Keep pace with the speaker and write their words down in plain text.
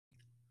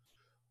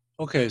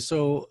Okay,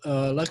 so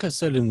like I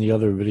said in the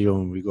other video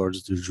in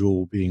regards to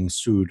Juul being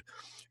sued,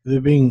 they're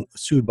being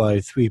sued by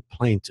three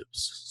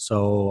plaintiffs.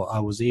 So I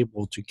was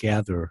able to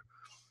gather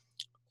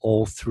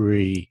all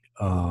three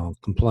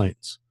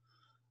complaints.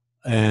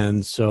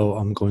 And so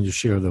I'm going to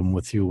share them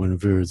with you in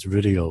various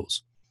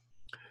videos.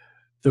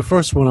 The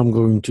first one I'm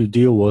going to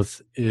deal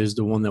with is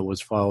the one that was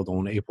filed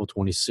on April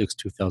 26,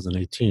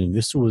 2018.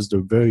 This was the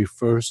very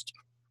first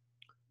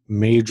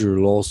major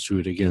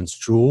lawsuit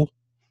against Juul.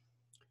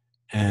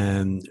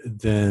 And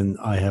then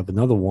I have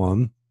another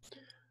one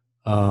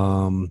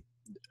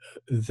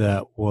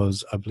that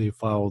was, I believe,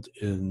 filed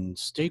in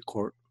state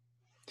court.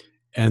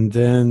 And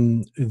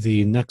then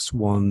the next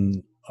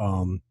one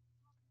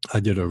I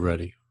did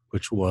already,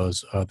 which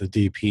was the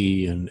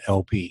DP and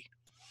LP,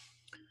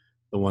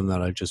 the one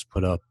that I just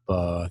put up,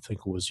 I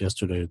think it was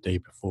yesterday or the day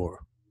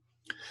before.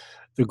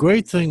 The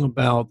great thing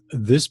about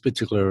this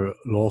particular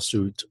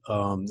lawsuit,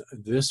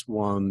 this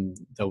one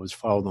that was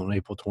filed on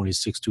April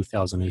 26,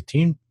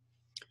 2018,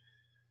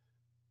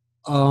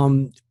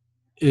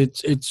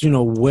 it's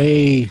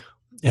way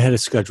ahead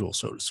of schedule,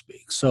 so to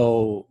speak.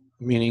 So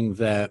meaning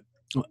that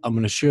I'm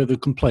going to share the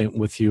complaint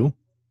with you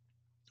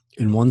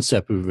in one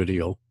separate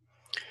video,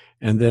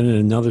 and then in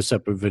another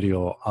separate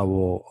video I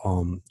will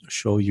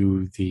show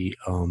you the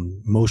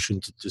motion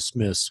to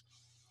dismiss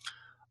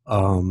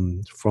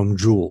from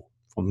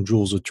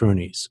Juul's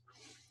attorneys.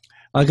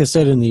 Like I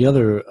said in the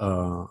other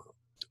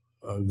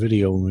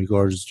video in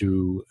regards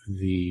to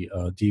the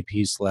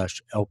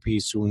DP/LP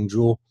suing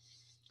Juul,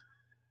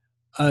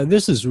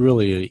 this is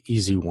really an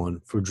easy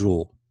one for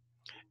Juul.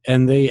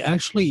 And they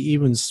actually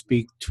even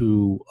speak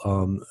to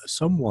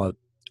somewhat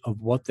of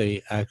what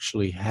they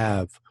actually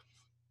have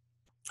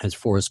as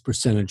far as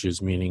percentages,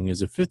 meaning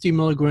is it 50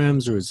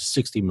 milligrams or is it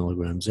 60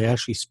 milligrams? They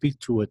actually speak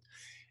to it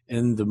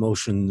in the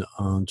motion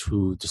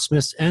to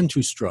dismiss and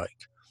to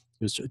strike.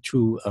 There's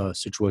two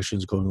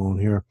situations going on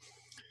here.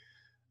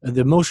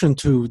 The motion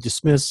to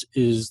dismiss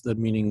is the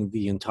meaning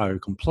the entire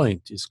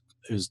complaint is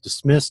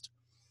dismissed,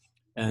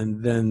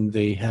 and then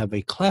they have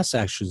a class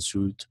action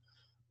suit,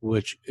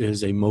 which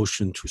is a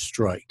motion to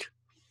strike.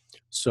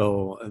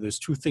 So there's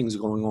two things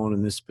going on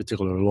in this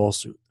particular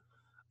lawsuit.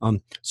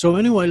 So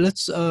anyway,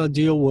 let's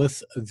deal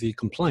with the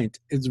complaint.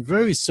 It's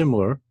very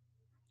similar.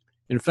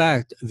 In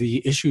fact,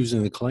 the issues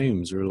and the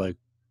claims are like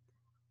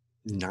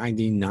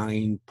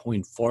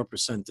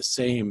 99.4% the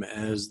same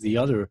as the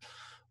other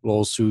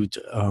lawsuit,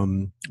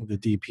 the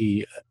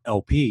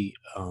DP-LP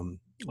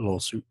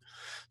lawsuit.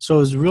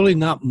 So it's really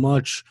not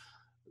much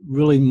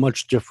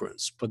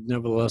difference, but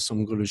nevertheless,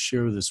 I'm going to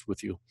share this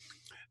with you.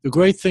 The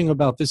great thing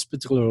about this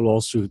particular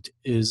lawsuit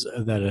is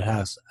that it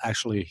has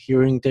actually a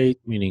hearing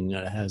date, meaning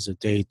it has a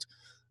date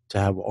to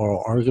have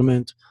oral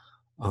argument.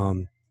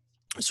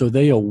 So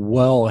they are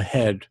well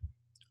ahead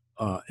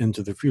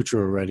into the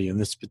future already in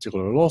this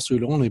particular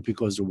lawsuit, only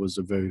because it was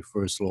the very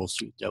first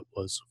lawsuit that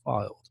was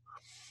filed.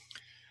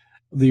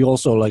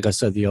 Also, like I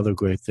said, the other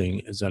great thing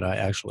is that I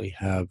actually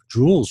have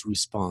Juul's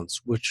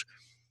response, which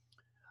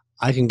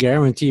I can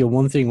guarantee you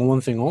one thing and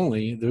one thing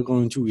only: they're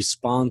going to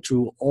respond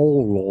to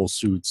all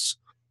lawsuits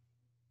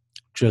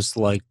just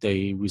like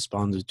they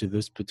responded to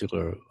this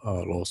particular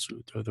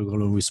lawsuit. They're going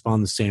to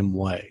respond the same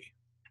way.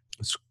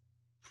 It's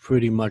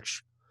pretty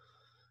much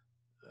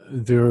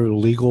their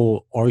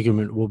legal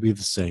argument will be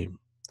the same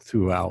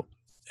throughout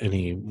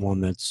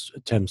anyone that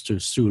attempts to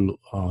sue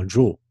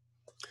Juul.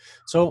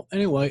 So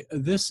anyway,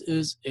 this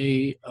is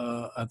a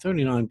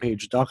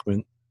 39-page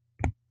document.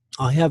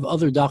 I have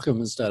other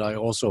documents that I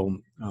also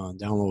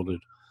downloaded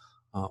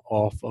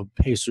off of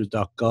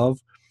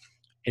pacer.gov.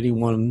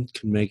 Anyone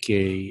can make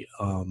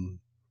an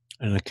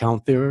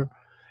account there.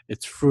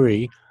 It's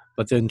free,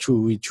 but then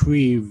to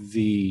retrieve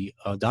the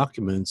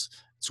documents,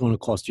 it's going to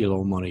cost you a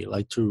little money.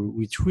 Like to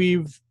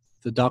retrieve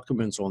the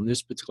documents on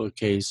this particular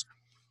case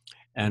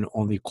and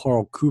on the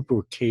Carl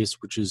Cooper case,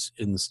 which is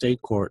in the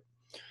state court,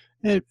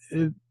 I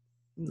could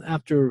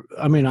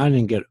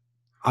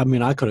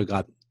have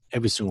got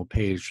every single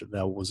page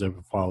that was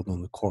ever filed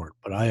on the court,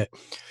 but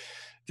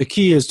the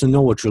key is to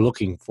know what you're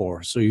looking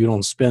for, so you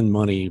don't spend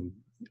money,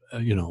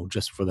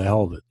 just for the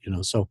hell of it,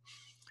 So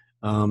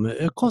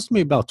it cost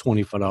me about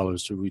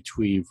 $25 to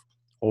retrieve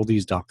all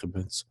these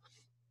documents.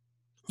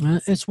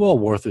 It's well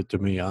worth it to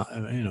me.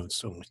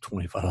 It's only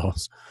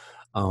 $25.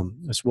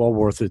 It's well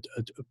worth it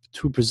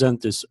to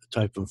present this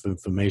type of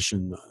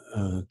information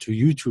to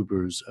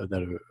YouTubers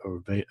that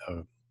are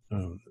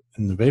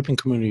in the vaping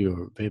community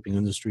or vaping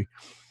industry,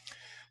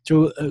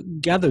 to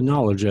gather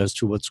knowledge as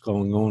to what's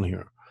going on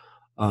here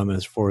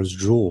as far as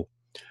Juul.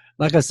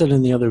 Like I said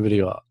in the other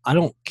video, I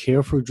don't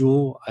care for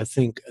Juul. I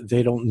think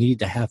they don't need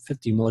to have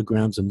 50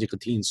 milligrams of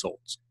nicotine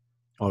salts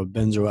or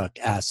benzoic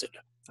acid.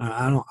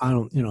 I don't,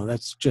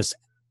 that's just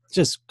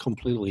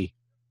completely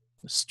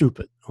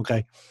stupid,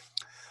 okay?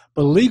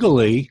 But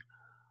legally,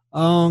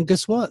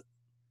 guess what?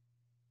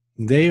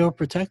 They are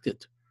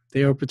protected.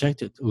 They are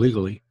protected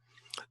legally.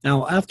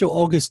 Now, after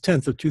August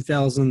 10th of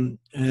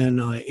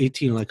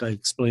 2018, like I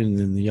explained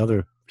in the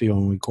other video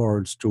in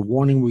regards to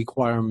warning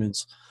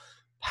requirements,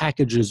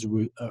 package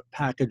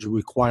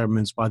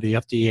requirements by the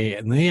FDA,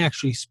 and they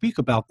actually speak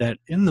about that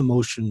in the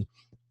motion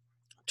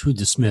to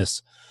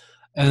dismiss.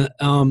 And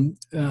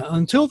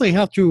until they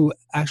have to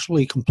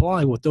actually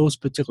comply with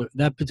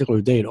that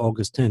particular date,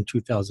 August 10,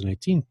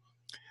 2018,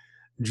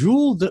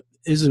 Juul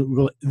isn't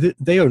really,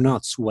 they are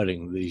not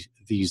sweating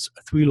these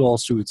 3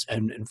 lawsuits,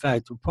 and in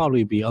fact, there'll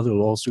probably be other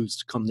lawsuits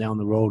to come down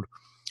the road.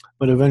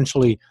 But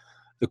eventually,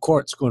 the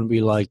court's going to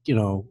be like,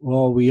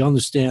 well, we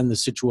understand the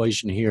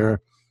situation here,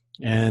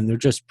 and they're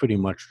just pretty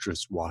much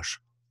just wash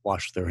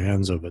their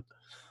hands of it.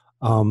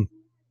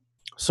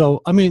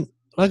 So, I mean,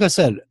 like I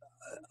said,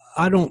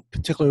 I don't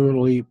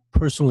particularly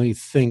personally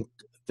think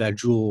that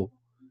Juul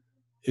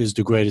is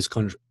the greatest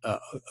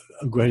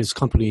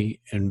company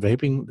in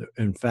vaping.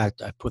 In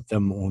fact, I put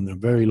them on a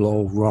very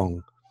low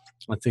rung.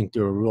 I think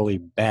they're a really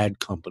bad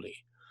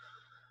company.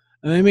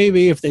 And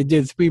maybe if they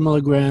did 3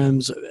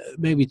 milligrams,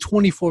 maybe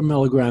 24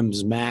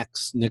 milligrams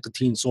max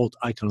nicotine salt,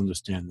 I can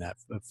understand that.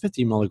 But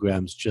 50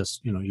 milligrams,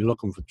 just, you're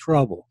looking for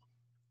trouble.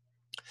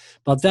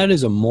 But that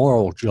is a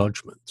moral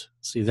judgment.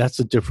 See, that's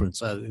the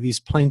difference. These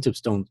plaintiffs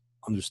don't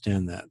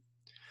understand that.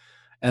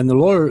 And the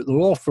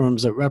law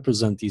firms that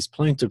represent these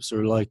plaintiffs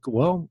are like,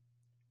 well,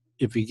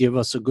 if you give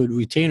us a good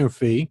retainer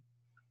fee,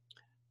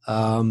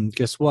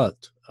 guess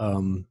what?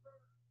 In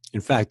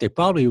fact, the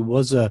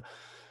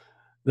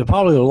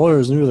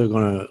lawyers knew they were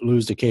going to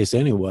lose the case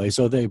anyway,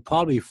 so they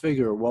probably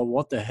figure, well,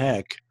 what the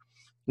heck,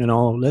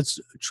 let's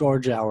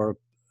charge the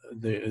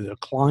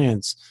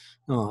clients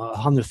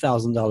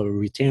 $100,000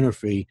 retainer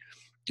fee,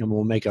 and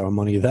we'll make our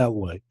money that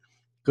way,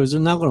 because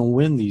they're not going to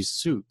win these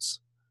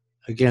suits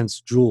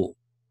against Juul.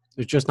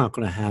 It's just not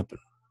going to happen.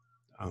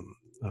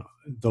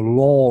 The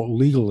law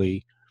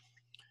legally,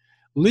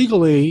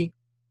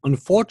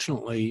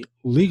 unfortunately,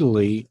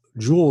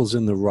 Juul's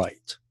in the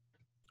right.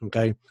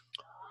 Okay?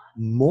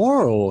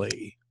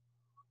 Morally,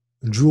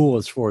 Juul,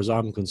 as far as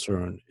I'm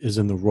concerned, is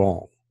in the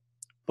wrong.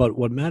 But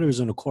what matters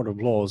in a court of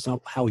law is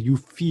not how you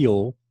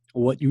feel,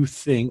 or what you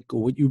think,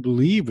 or what you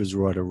believe is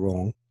right or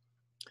wrong,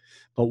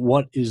 but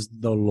what is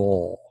the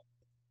law.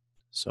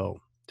 So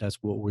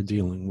that's what we're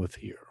dealing with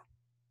here.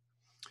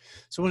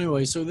 So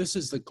anyway, so this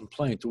is the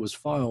complaint. It was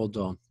filed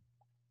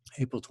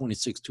April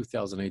 26,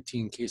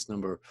 2018, case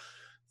number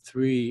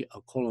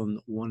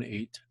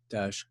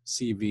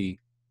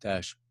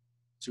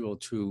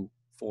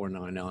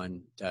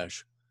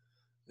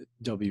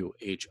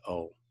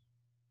 3:18-CV-02499-WHO.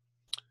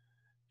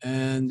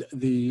 And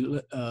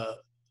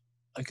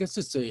I guess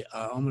it's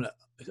I'm going to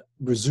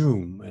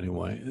presume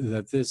anyway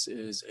that this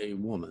is a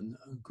woman,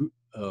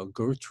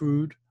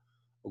 Gertrude,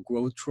 or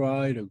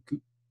Grotride, or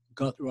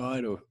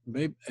Gutride, or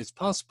maybe it's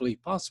possibly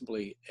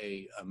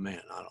a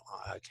man.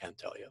 I can't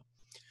tell you.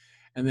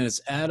 And then it's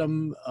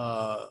Adam.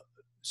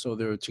 So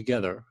they're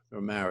together.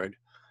 They're married.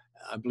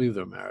 I believe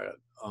they're married.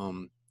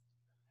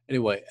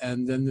 Anyway,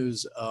 and then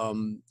there's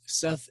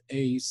Seth,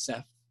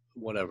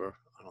 whatever.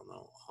 I don't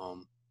know.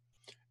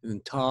 And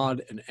then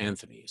Todd and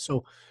Anthony.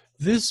 So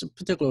this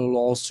particular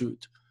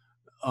lawsuit,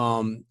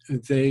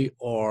 they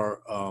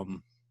are.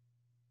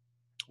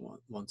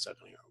 One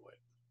second here.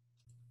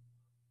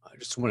 I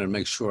just wanted to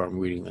make sure I'm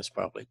reading this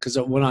properly, because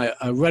when I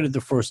read it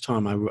the first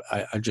time,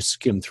 I just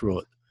skimmed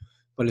through it.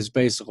 But it's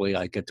basically,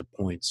 I get the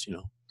points,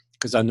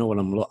 because I know what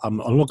I'm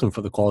looking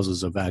for, the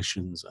causes of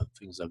actions and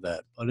things like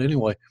that. But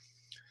anyway,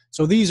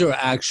 so these are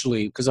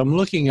actually, because I'm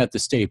looking at the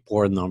state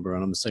board number,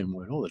 and I'm saying,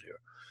 wait, hold it here.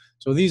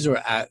 So these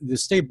are the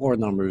state board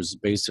numbers,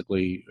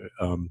 basically,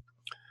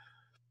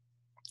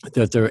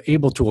 that they're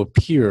able to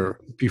appear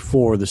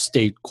before the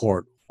state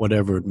court,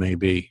 whatever it may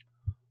be.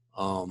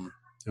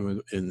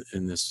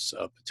 In this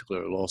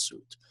particular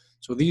lawsuit.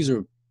 So these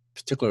are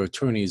particular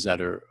attorneys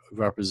that are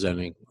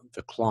representing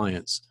the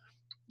clients.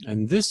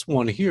 And this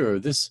one here,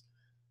 this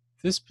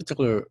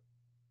particular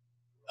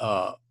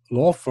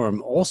law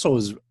firm also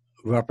is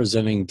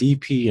representing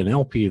DP and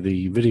LP,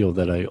 the video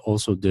that I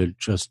also did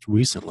just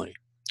recently,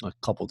 a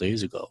couple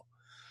days ago.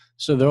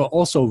 So they're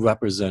also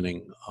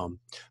representing,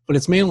 but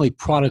it's mainly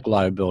product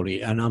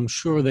liability, and I'm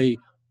sure they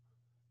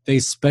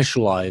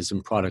specialize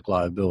in product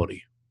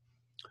liability.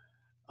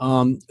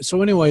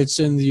 So anyway, it's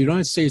in the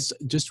United States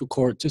District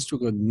Court,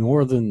 District of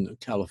Northern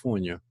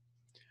California.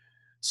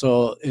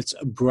 So it's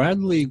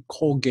Bradley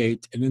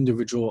Colgate, an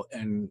individual,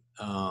 and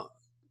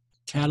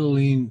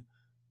Cataline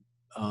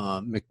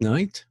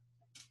McKnight,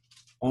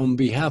 on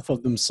behalf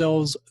of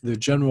themselves, the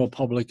general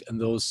public,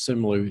 and those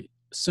similarly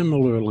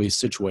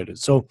situated.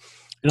 So,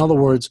 in other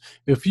words,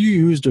 if you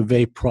used a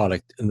vape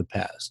product in the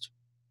past,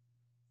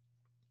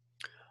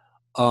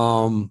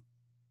 and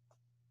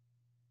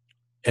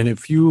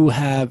if you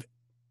have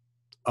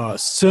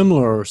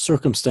similar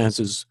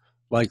circumstances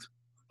like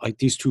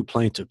these two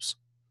plaintiffs,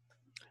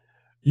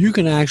 you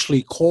can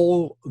actually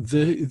call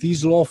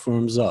these law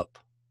firms up,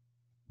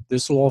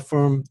 this law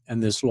firm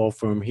and this law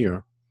firm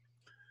here,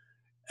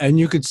 and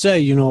you could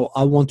say,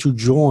 I want to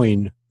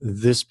join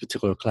this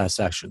particular class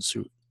action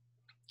suit.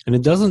 And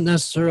it doesn't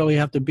necessarily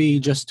have to be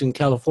just in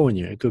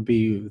California. It could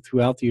be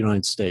throughout the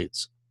United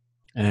States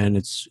and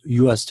its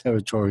U.S.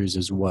 territories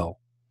as well.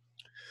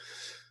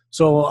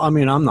 So, I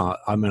mean,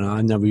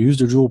 I never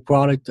used a Juul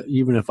product.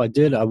 Even if I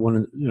did, I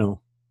wouldn't,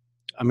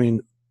 I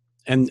mean,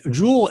 and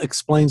Juul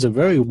explains it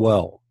very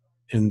well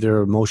in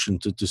their motion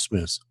to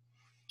dismiss.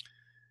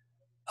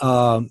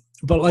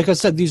 But like I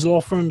said, these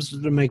law firms,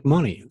 they make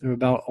money. They're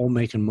about all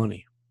making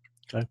money.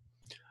 Okay.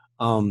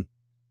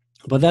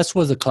 But that's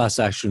what the class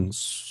action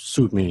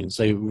suit means.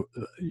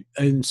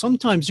 And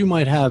sometimes you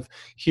might have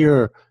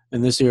here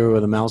in this area where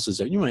the mouse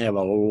is at, you might have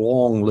a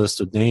long list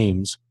of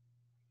names,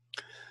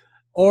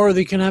 or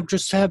they can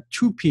just have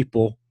two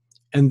people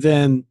and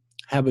then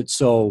have it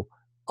so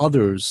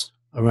others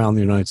around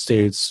the United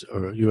States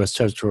or U.S.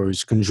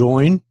 territories can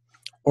join,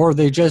 or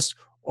they just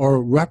are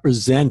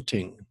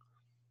representing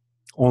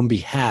on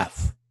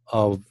behalf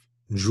of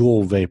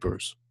Juul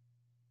vapors.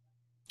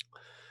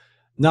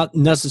 Not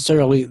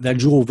necessarily that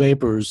Juul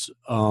vapors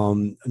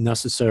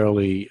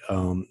necessarily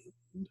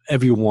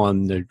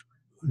everyone that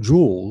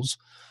Juuls,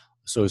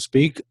 so to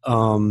speak,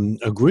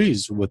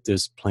 agrees with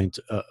these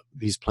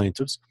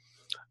plaintiffs,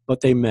 but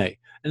they may.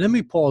 And let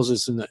me pause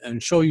this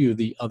and show you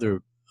the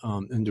other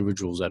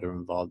individuals that are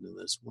involved in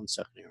this. 1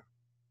 second here.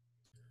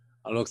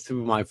 I looked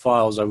through my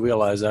files. I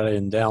realized that I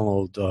didn't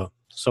download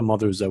some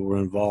others that were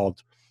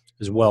involved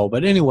as well.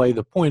 But anyway,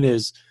 the point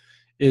is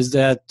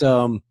that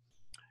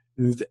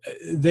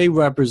they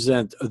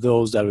represent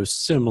those that are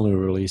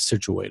similarly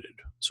situated.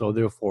 So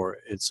therefore,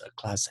 it's a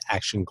class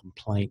action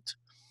complaint.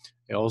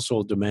 They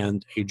also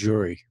demand a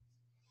jury.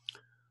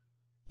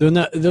 They're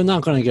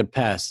not going to get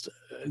past.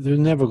 They're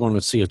never going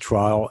to see a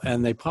trial,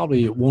 and they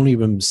probably won't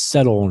even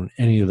settle on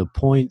any of the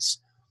points.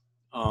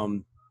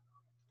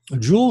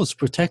 Juul is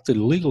protected,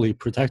 legally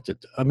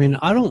protected. I mean,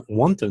 I don't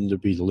want them to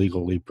be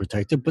legally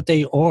protected, but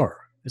they are.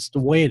 It's the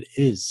way it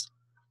is.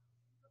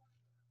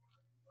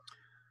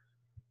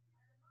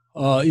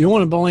 You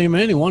want to blame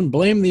anyone,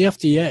 blame the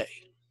FDA.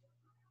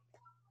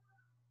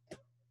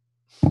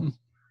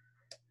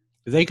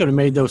 They could have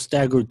made those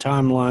staggered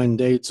timeline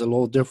dates a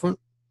little different,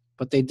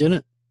 but they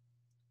didn't.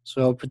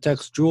 So it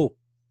protects Juul.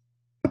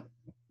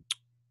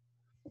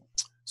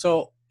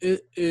 So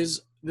this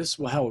is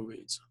how it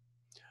reads.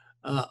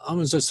 I'm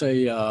going to just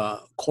say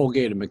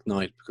Colgate and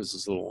McKnight because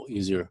it's a little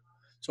easier.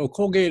 So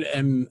Colgate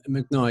and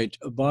McKnight,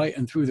 by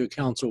and through their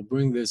counsel,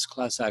 bring this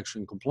class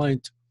action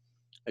complaint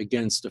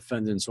against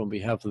defendants on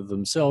behalf of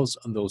themselves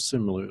and those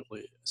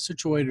similarly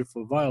situated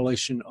for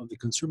violation of the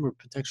consumer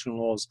protection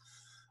laws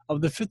of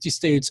the 50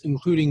 states,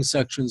 including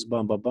sections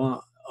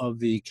of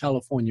the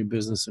California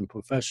Business and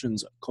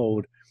Professions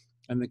Code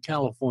and the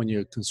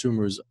California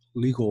Consumers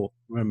Legal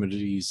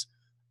Remedies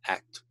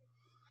Act.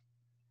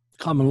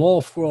 Common law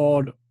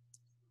fraud,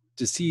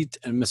 deceit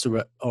and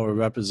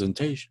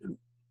misrepresentation,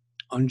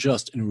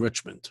 unjust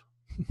enrichment.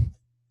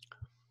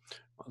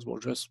 Might as well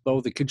just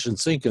throw the kitchen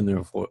sink in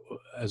there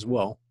as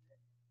well.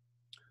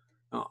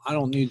 Now, I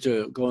don't need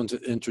to go into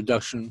the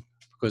introduction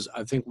because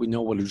I think we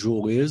know what a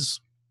Juul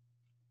is.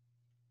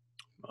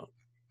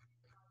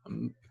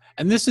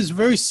 And this is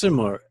very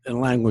similar in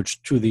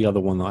language to the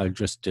other one that I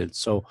just did.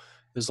 So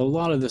there's a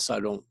lot of this I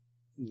don't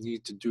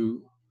need to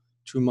do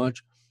too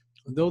much.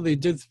 Though they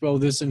did throw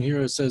this in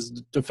here, it says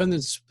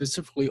defendants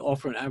specifically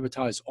offer and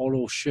advertise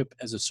auto ship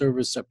as a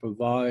service that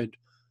provide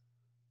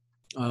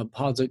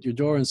pods at your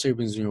door and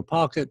savings in your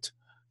pocket.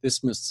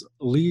 This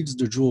misleads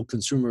the Juul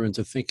consumer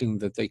into thinking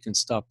that they can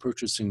stop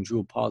purchasing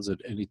Juul pods at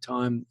any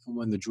time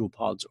when the Juul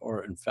pods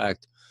are in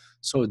fact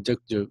so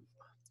addictive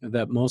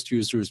that most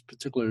users,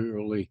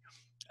 particularly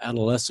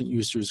adolescent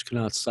users,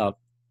 cannot stop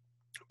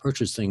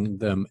purchasing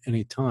them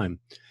anytime.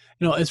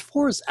 As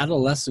far as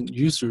adolescent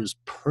users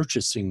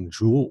purchasing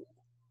Juul,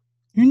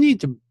 you need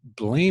to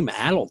blame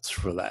adults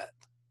for that.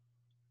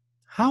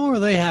 How are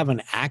they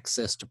having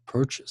access to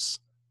purchase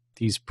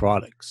these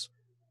products?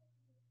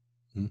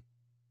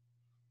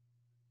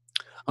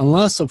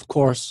 Unless, of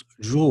course,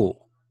 Juul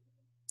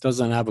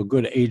doesn't have a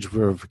good age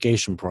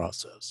verification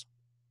process.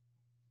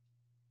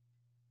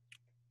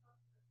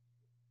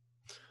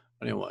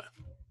 Anyway,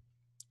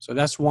 so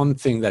that's one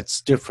thing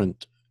that's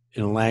different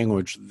in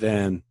language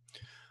than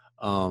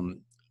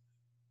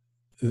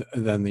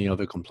the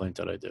other complaint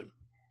that I did.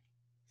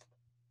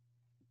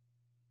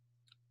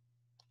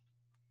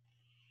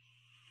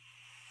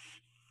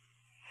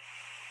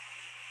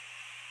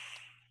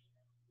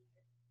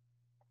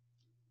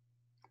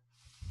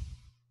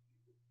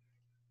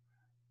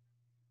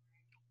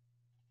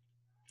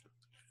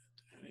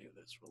 Any of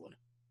this really.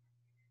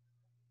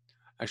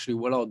 Actually,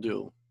 what I'll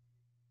do,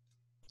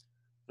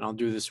 and I'll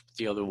do this with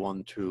the other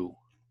one too,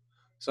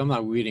 so I'm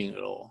not reading it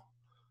all.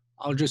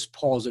 I'll just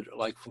pause it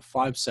like for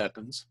 5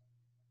 seconds.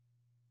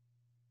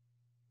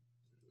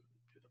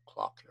 Do the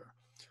clock here.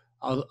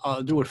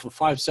 I'll do it for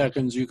 5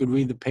 seconds. You could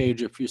read the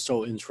page if you're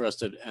so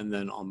interested, and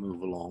then I'll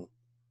move along.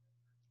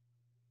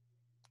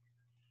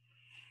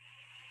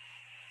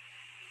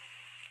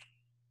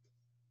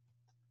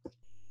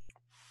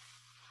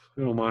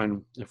 You don't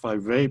mind if I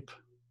vape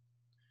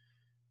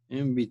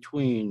in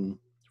between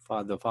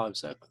 5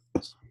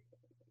 seconds.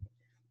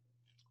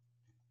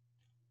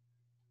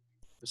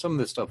 Some of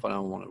this stuff I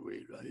don't want to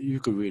read. You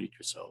could read it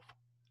yourself.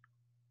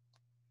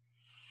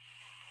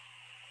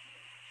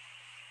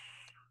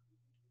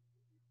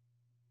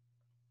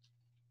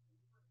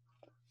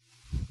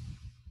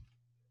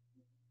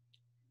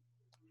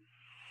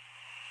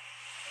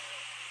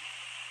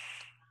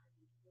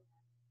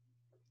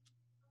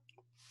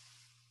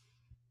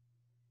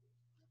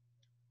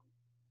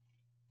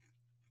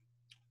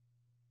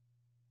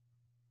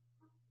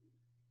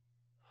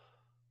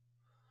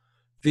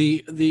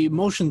 The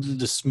motion to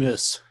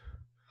dismiss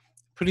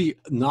pretty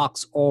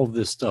knocks all of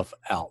this stuff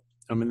out.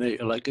 I mean,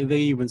 they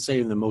even say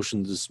in the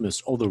motion to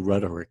dismiss, the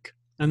rhetoric,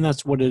 and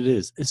that's what it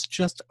is. It's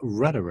just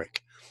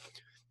rhetoric.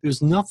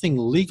 There's nothing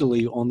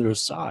legally on their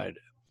side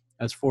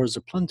as far as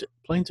the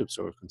plaintiffs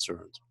are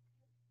concerned.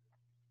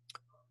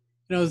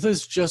 This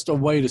is just a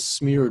way to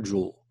smear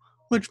Juul,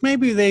 which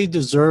maybe they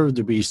deserve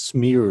to be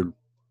smeared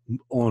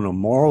on a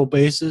moral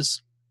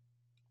basis,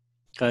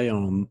 okay,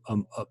 on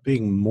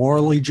being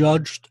morally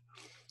judged.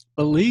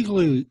 But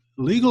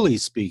legally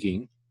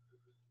speaking,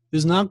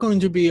 there's not going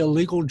to be a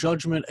legal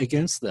judgment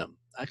against them.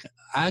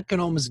 I can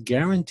almost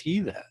guarantee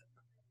that.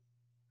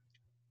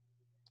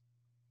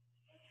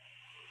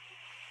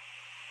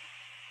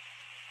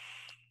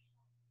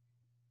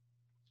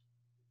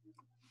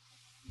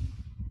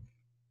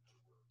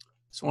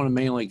 So I want to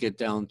mainly get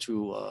down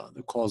to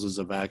the causes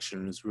of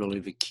action is really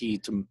the key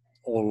to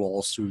all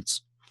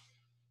lawsuits.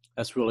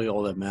 That's really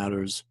all that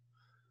matters.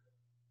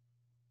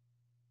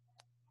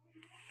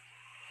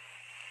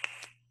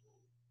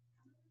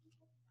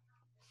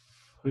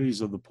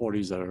 These are the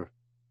parties that are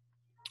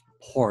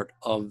part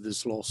of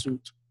this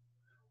lawsuit.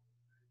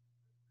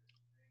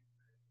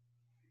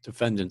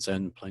 Defendants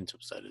and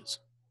plaintiffs, that is.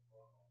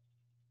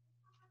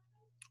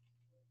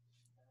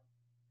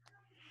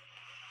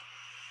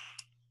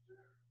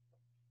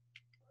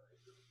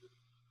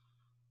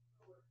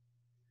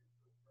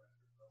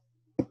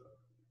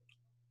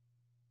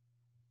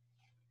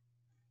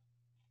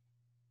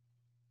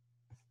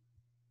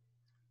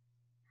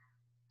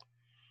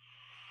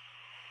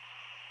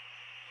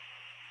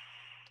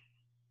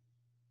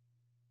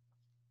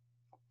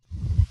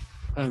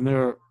 And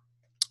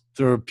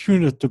their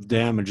punitive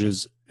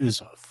damages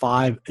is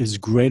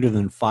greater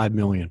than 5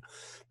 million,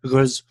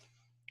 because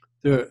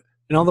in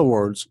other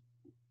words,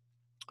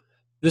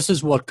 this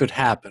is what could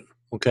happen.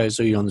 Okay,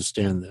 so you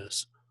understand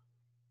this.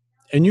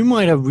 And you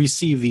might have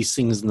received these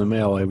things in the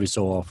mail every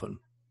so often.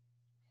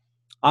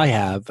 I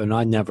have, and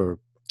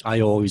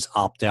I always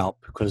opt out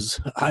because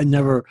I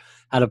never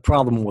had a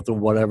problem with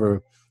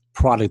whatever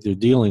product they're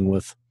dealing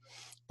with.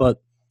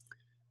 But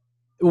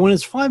when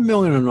it's 5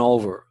 million and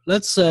over,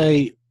 let's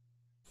say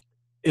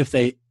if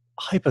they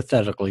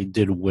hypothetically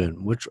did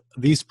win, which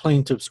these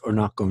plaintiffs are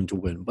not going to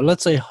win, but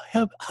let's say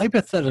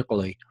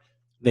hypothetically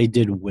they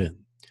did win.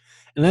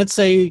 And let's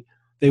say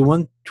they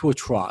went to a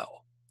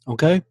trial,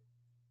 okay?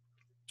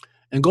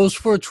 And goes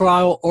for a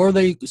trial, or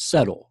they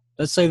settle.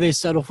 Let's say they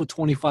settle for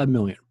 25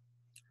 million.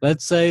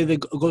 Let's say they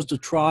goes to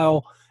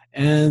trial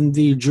and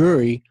the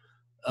jury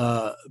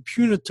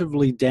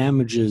punitively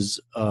damages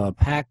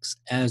PACs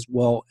as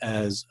well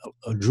as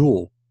a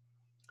Juul.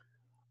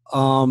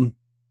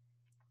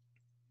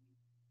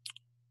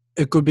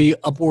 It could be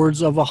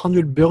upwards of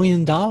 $100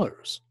 billion. I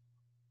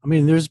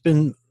mean, there's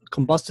been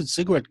combusted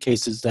cigarette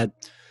cases that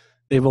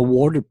they've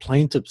awarded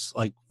plaintiffs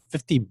like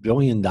 $50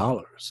 billion.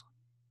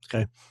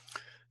 Okay.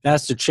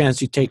 That's the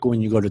chance you take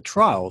when you go to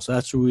trial. So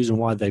that's the reason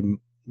why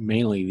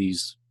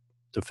these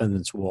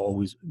defendants will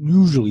always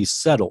usually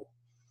settle,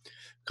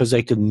 because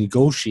they can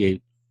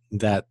negotiate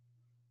that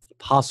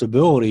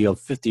possibility of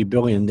 50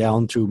 billion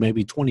down to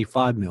maybe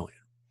 25 million.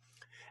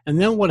 And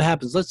then what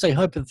happens, let's say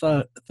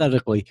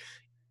hypothetically,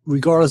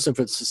 regardless if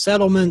it's a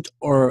settlement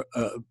or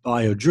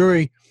by a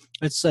jury,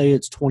 let's say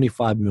it's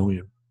 25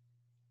 million.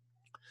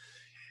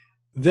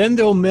 Then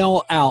they'll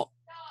mail out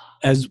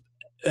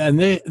and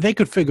they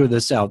could figure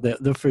this out.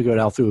 They'll figure it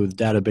out through a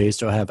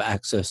database, or have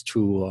access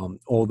to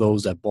all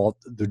those that bought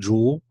the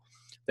Juul.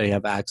 They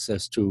have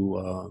access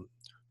to,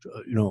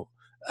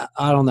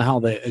 I don't know how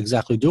they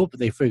exactly do it, but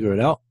they figure it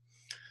out.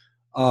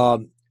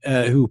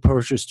 Who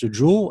purchased the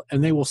Juul,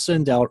 and they will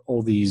send out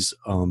all these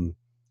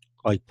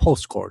like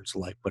postcards,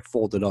 but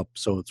folded up,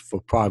 so it's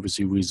for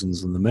privacy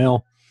reasons in the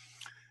mail.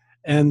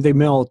 And they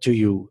mail it to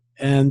you.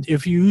 And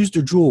if you use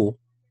the Juul,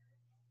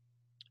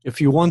 if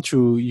you want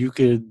to, you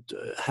could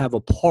have a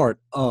part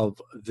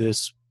of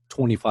this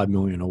 25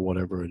 million or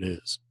whatever it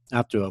is.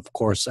 After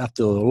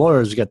the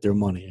lawyers get their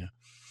money.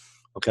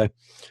 Okay.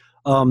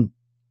 And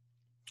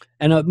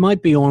it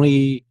might be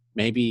only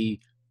maybe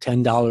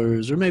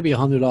 $10 or maybe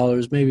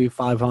 $100, maybe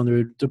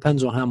 $500,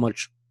 depends on how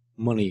much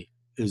money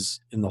is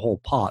in the whole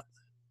pot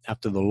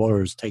after the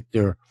lawyers take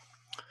their,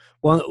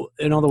 well,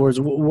 in other words,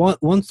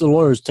 once the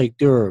lawyers take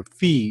their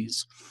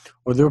fees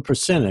or their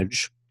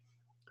percentage,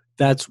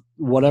 that's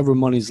whatever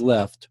money's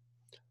left.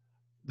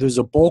 There's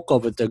a bulk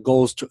of it that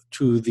goes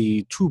to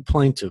the two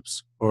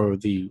plaintiffs, or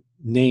the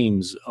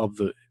names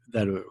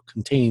that are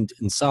contained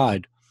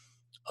inside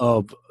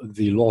of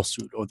the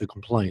lawsuit or the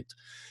complaint.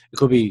 It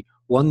could be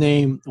one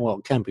name, well,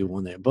 it can't be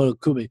one name, but it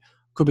could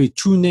be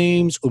two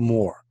names or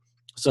more.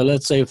 So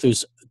let's say if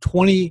there's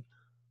 20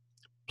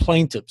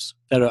 plaintiffs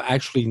that are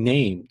actually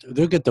named,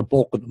 they'll get the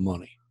bulk of the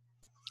money.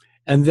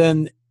 And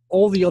then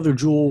all the other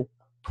Juul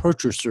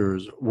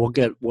purchasers will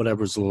get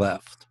whatever's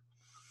left.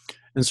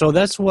 And so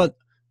that's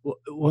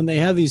when they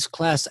have these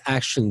class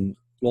action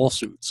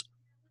lawsuits,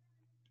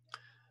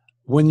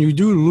 when you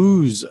do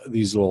lose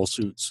these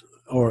lawsuits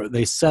or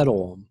they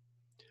settle them,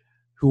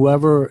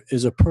 whoever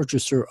is a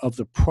purchaser of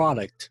the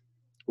product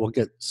will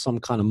get some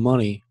kind of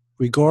money,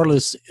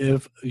 regardless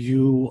if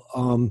you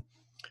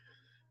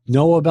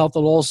know about the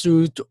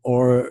lawsuit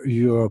or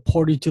you're a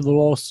party to the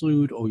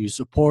lawsuit or you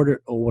support it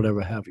or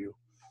whatever have you.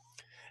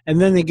 And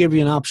then they give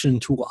you an option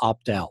to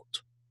opt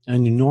out.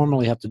 And you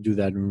normally have to do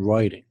that in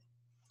writing.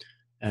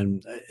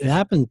 And it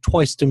happened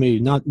twice to me,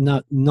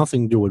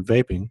 nothing to do with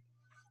vaping.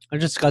 I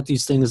just got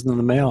these things in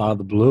the mail out of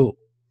the blue.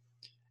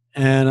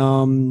 And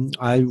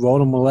I wrote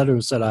them a letter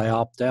and said I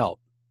opt out.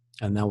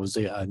 And that was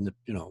it. And,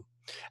 you know,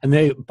 and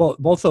they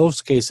both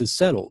those cases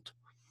settled.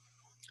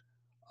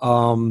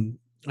 And,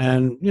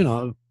 you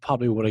know,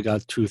 probably would have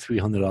got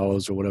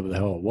 $200-300 or whatever the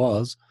hell it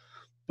was.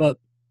 But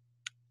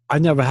I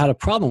never had a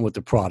problem with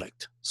the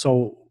product.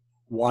 So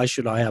why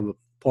should I have a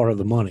part of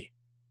the money?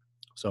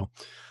 So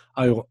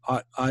I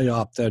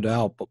opted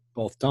out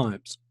both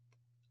times.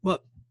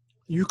 But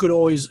you could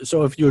always,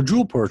 so if you're a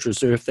Juul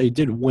purchaser, if they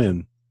did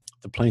win,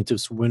 the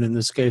plaintiffs win in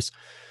this case,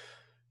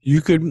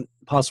 you could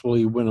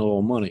possibly win a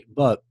little money.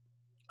 But,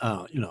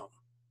 you know,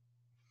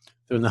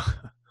 they're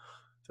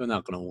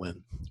not going to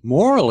win.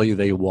 Morally,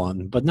 they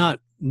won, but not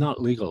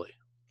legally.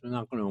 They're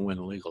not going to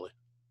win legally.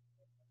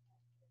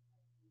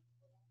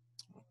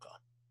 Okay.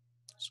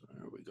 So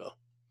there we go.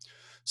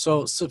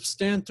 So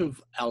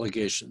substantive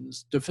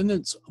allegations.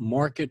 Defendants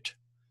market,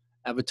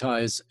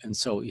 advertise, and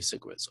sell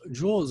e-cigarettes.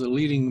 Juul is a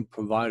leading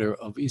provider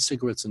of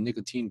e-cigarettes and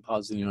nicotine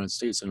pods in the United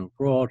States and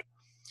abroad.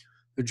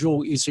 The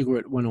Juul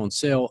e-cigarette went on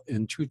sale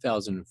in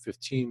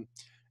 2015.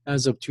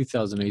 As of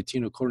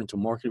 2018, according to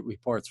market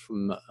reports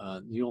from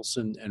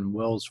Nielsen and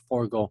Wells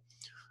Fargo,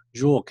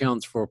 Juul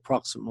accounts for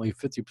approximately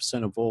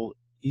 50% of all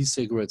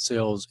e-cigarette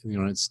sales in the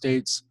United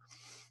States.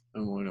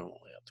 And we don't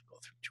really have to go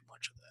through too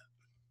much of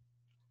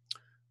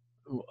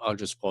that. I'll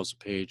just pause the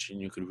page and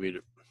you can read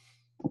it.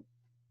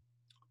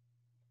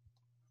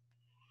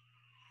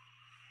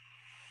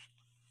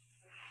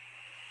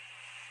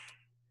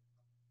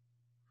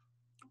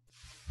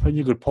 And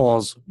you could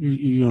pause,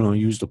 you know,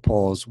 use the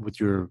pause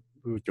with your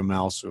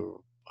mouse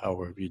or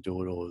however you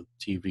do it, or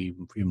TV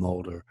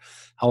remote, or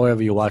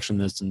however you're watching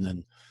this, and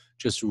then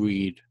just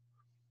read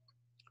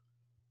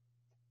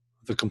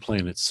the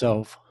complaint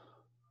itself.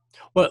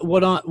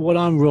 What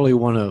I really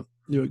want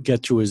to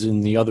get to is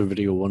in the other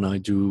video when I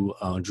do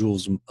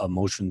Juul's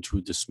motion to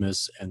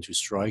dismiss and to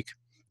strike,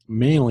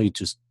 mainly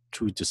just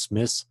to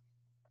dismiss.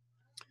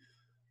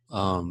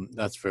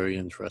 That's very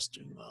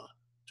interesting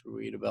to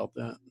read about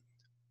that.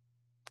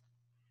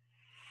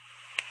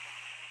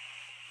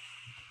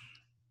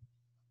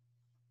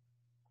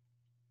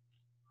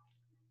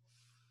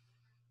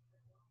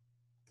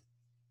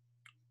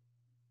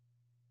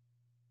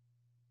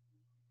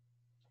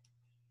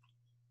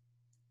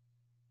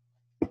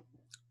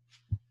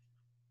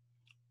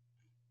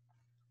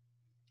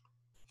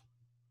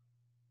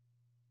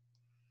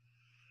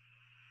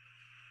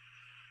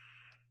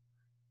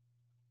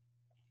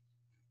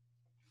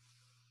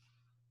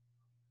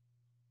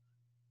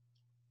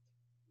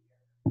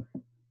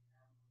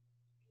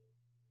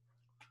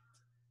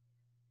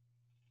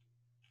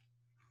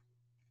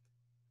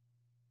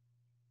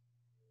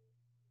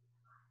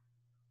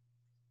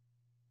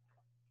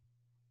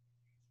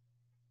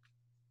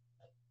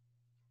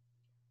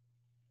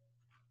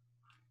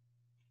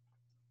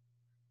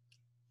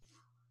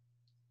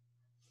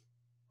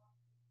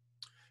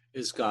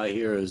 This guy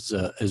here is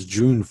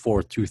June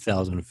 4th,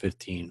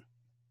 2015.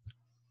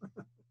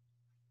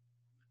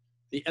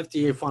 The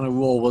FDA final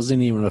rule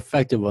wasn't even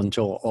effective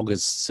until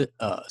August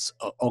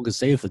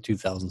 8th of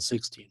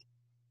 2016.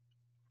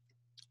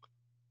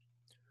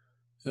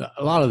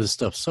 A lot of this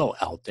stuff's so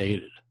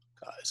outdated,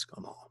 guys.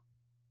 Come on.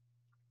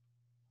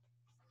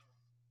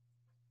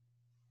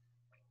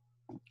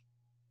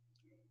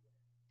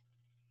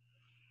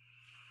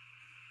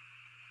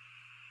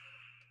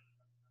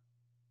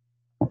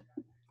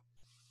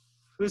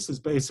 This is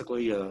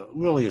basically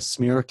really a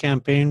smear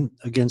campaign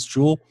against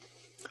Juul.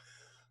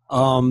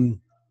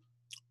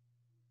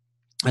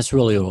 That's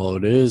really all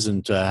it is,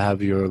 and to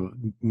have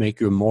make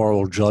your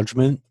moral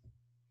judgment,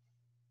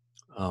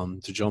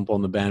 to jump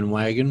on the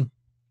bandwagon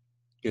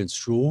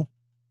against Juul.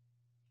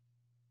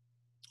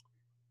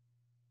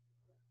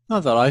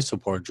 Not that I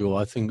support Juul.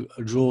 I think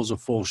Juul is a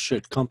full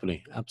shit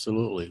company,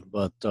 absolutely.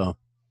 But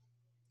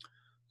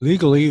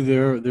legally,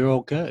 they're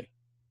okay.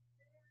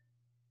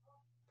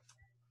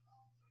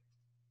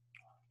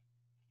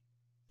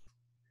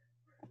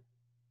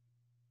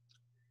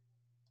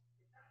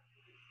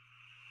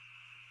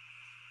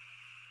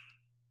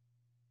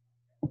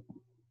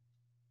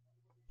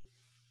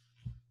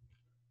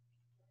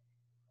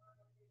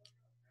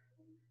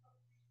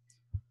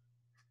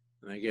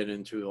 And I get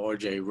into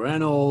R.J.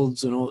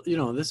 Reynolds and all. You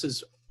know, this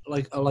is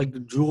like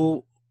the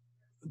Juul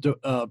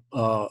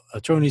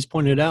attorneys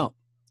pointed out.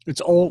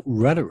 It's all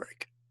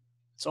rhetoric.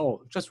 It's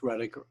all just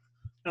rhetoric.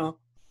 You know,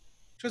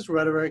 just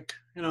rhetoric.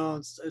 You know,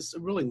 it's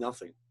really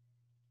nothing.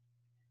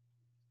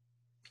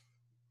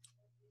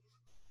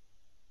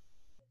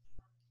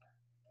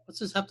 What's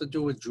this have to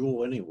do with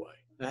Juul anyway?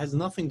 It has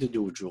nothing to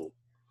do with Juul.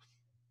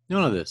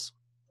 None of this.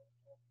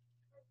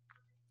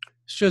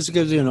 It just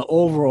gives you an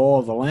overall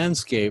of the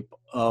landscape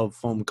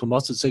from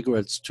combusted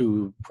cigarettes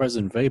to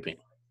present vaping.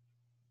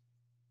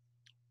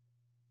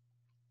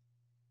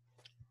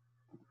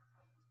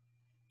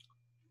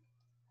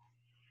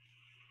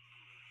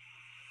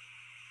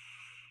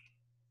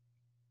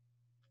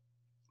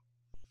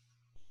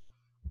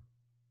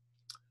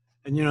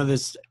 And you know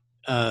this,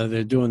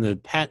 they're doing the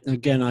patent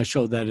again. I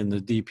showed that in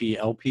the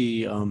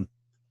DPLP.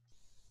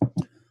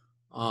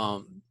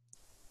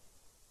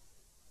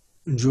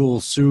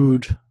 Juul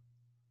sued.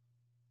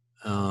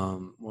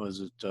 Was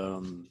it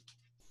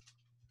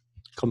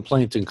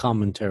complaint and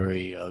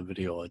commentary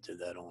video? I did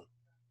that on.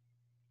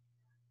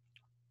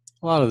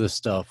 A lot of this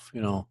stuff,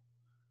 you know,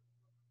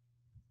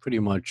 pretty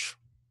much.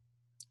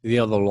 The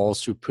other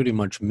lawsuit pretty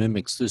much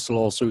mimics this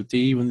lawsuit.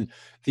 The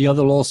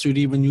other lawsuit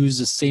even used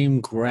the same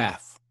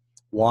graph.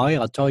 Why?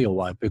 I'll tell you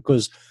why.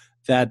 Because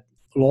that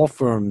law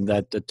firm,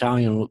 that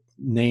Italian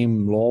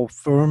name law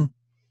firm,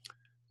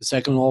 the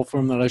second law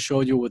firm that I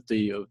showed you with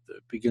the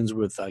begins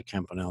with, I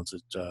can't pronounce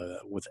it,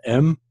 with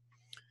M.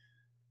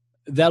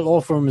 That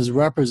law firm is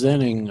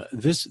representing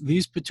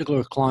these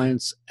particular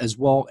clients as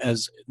well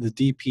as the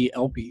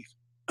DPLP,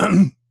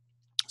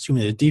 excuse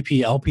me, the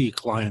DPLP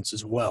clients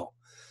as well.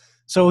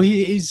 So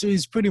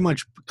he's pretty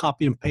much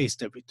copy and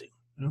paste everything,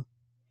 you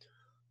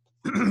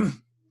know.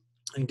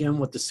 Again,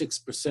 with the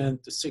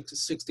 6%, the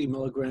 60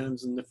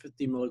 milligrams and the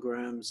 50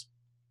 milligrams,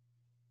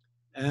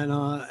 and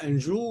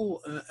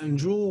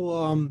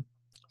Juul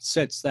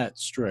sets that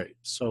straight.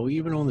 So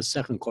even on the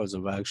second cause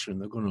of action,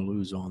 they're going to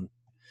lose on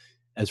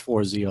as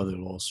far as the other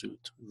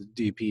lawsuit,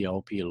 the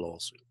DPLP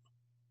lawsuit.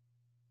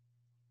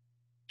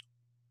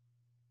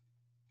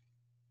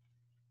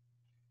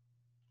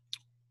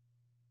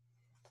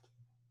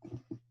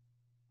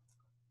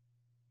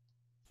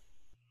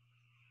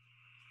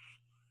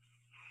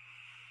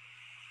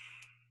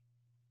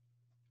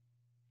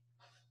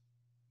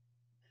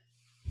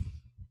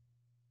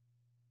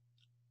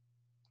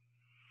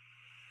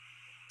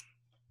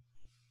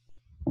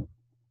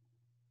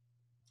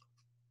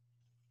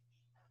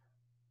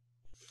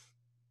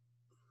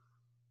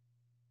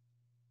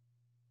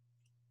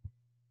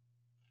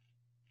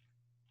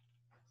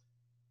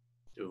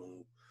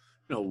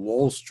 You know,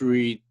 Wall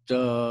Street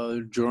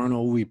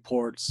Journal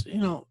reports, you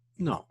know,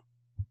 no,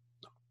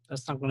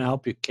 that's not going to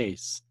help your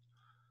case.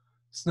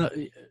 It's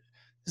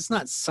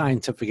not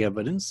scientific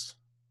evidence.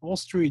 Wall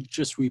Street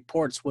just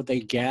reports what they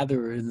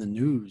gather in the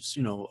news,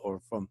 you know, or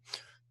from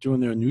doing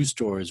their news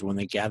stories when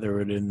they gather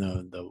it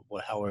in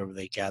however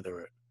they gather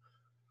it,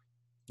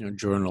 you know,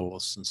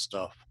 journalists and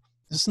stuff.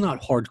 This is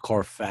not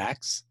hardcore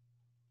facts.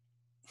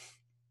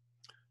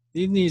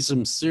 You need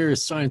some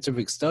serious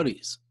scientific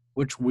studies,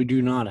 which we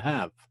do not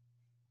have.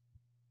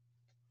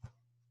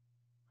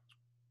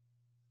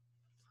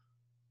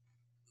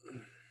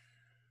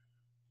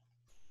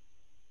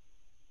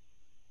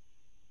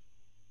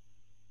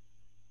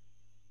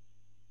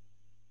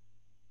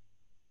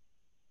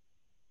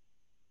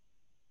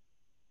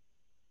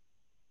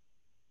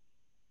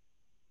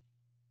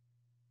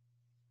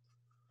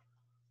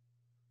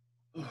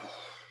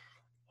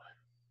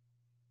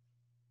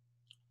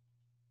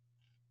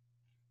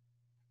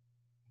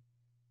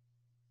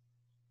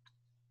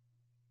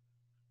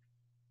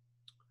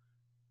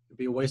 It'd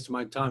be a waste of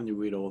my time to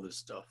read all this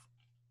stuff.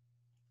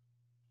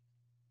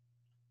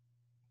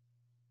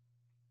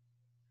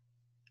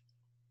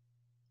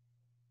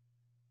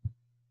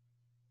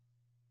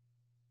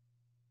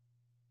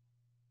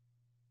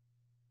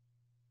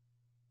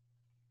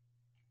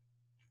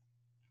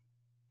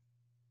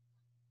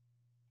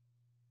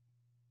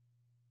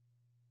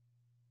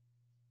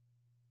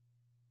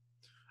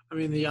 I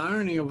mean, the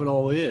irony of it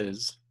all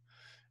is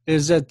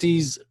that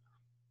these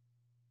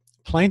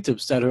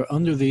plaintiffs that are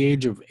under the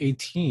age of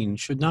 18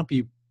 should not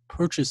be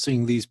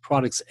purchasing these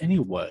products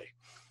anyway.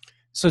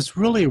 So it's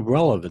really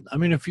irrelevant. I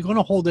mean, if you're going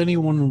to hold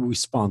anyone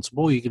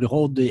responsible, you could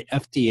hold the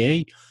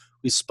FDA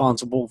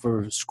responsible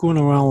for screwing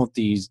around with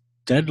these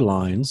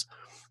deadlines.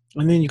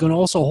 And then you can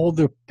also hold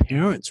their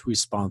parents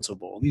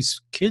responsible.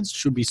 These kids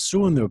should be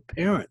suing their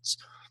parents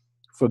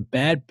for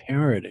bad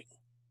parenting.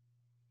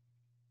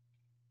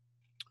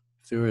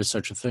 If there is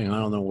such a thing, I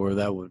don't know where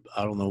that would,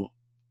 I don't know,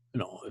 you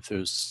know, if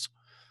there's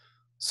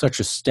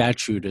such a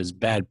statute as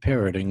bad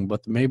parenting,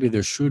 but maybe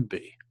there should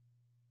be.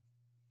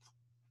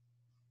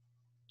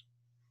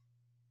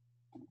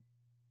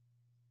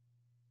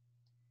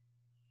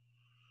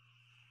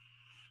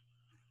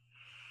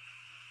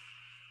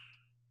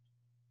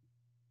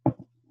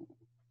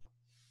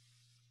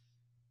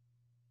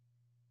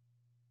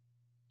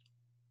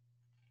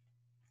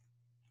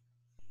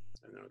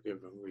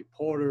 Given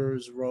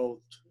reporters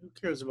wrote. Who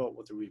cares about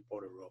what the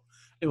reporter wrote?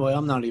 Anyway,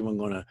 I'm not even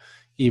going to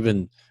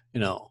even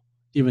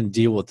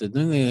deal with it.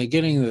 Then they're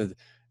getting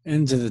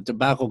into the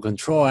Tobacco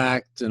Control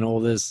Act and all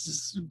this. This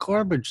is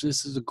garbage.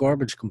 This is a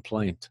garbage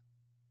complaint.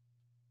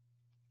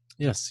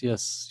 Yes.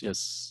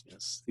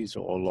 These are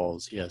all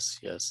laws.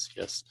 Yes.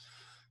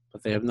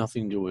 But they have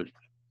nothing to do with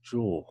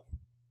Juul.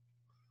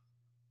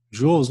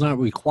 Juul is not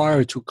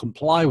required to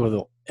comply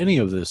with any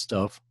of this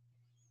stuff,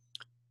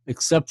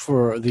 except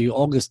for the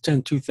August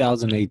 10,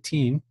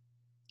 2018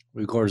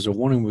 regards to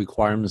warning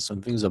requirements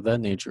and things of that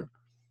nature.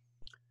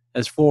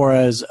 As far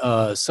as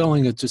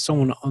selling it to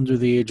someone under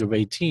the age of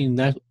 18,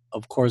 that,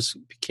 of course,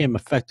 became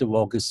effective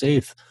August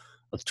 8th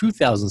of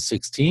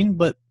 2016.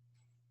 But,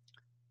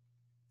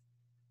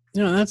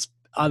 that's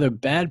either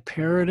bad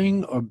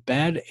parenting or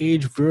bad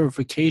age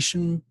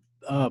verification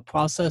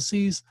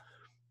processes.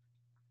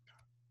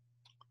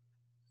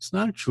 It's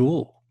not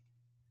Juul.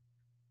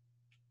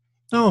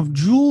 Now, if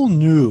Juul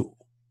knew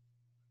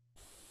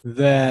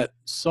that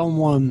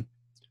someone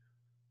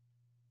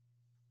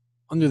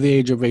under the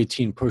age of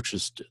 18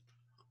 purchased it,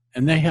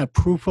 and they have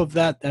proof of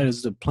that, that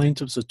is, the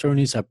plaintiff's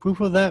attorneys have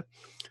proof of that,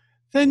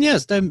 then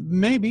yes, then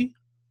maybe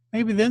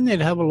then they'd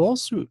have a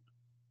lawsuit.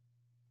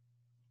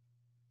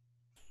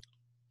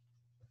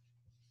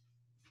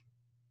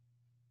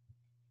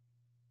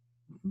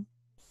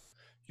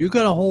 You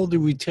got to hold the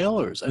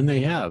retailers, and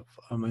they have.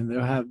 I mean,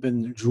 there have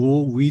been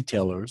Juul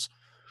retailers.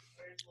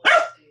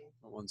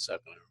 1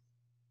 second.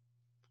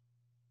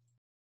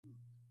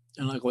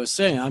 And like I was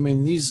saying, I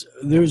mean,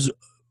 there's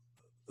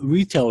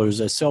retailers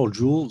that sell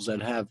Juuls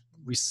that have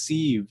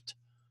received,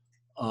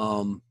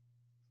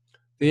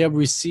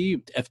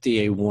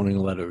 FDA warning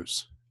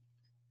letters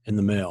in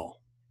the mail.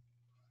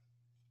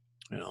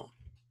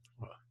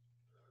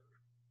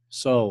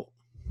 So,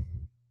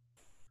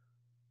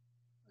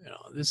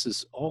 this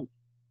is all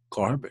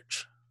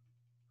garbage.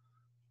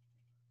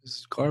 This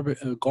is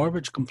a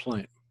garbage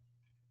complaint.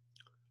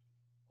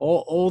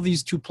 All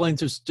these two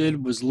plaintiffs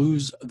did was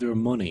lose their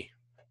money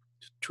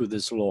to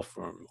this law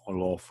firm or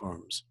law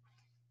firms.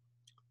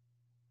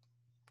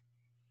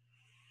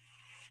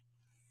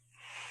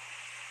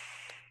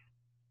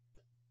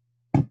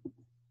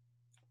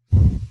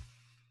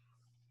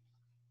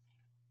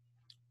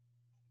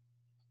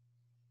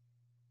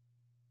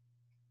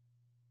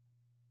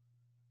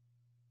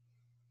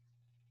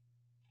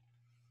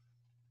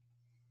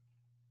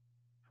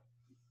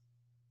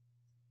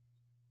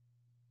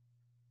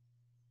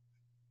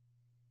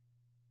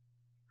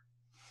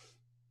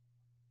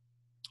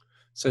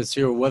 Says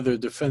here, whether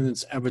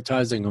defendants'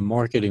 advertising or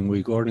marketing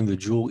regarding the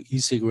Juul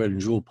e-cigarette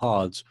and Juul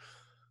pods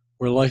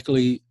were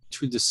likely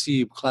to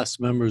deceive class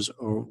members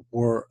or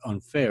were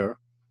unfair,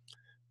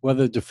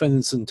 whether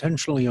defendants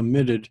intentionally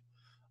omitted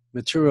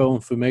material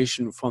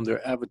information from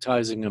their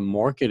advertising and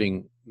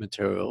marketing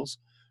materials,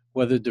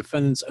 whether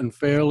defendants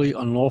unfairly,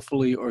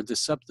 unlawfully, or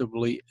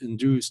deceptively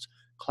induced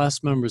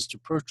class members to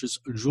purchase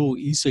Juul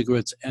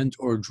e-cigarettes and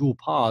or Juul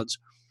pods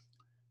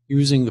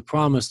using the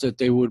promise that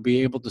they would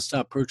be able to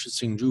stop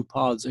purchasing Juul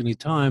pods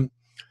anytime,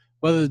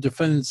 whether the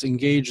defendants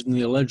engaged in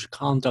the alleged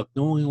conduct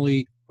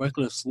knowingly,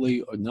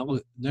 recklessly, or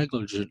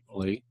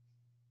negligently.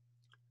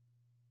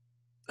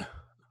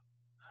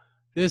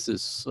 This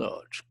is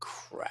such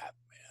crap,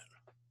 man.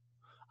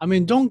 I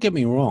mean, don't get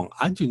me wrong.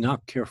 I do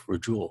not care for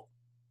Juul.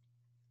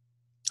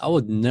 I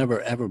would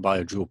never, ever buy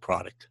a Juul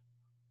product.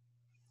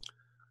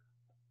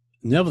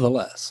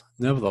 Nevertheless,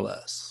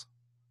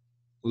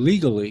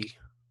 legally,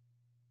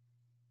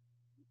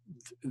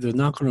 they're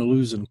not going to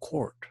lose in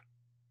court.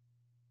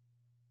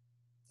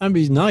 That'd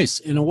be nice.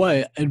 In a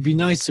way, it'd be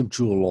nice if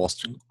Juul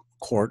lost in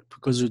court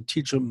because it would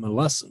teach them a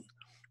lesson.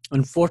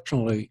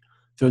 Unfortunately,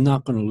 they're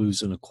not going to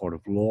lose in a court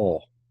of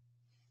law.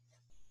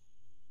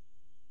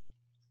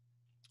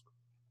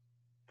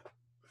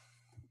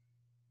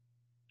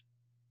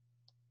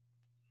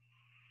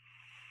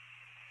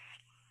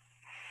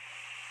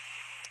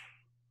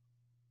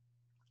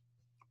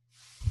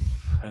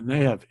 And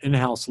they have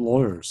in-house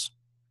lawyers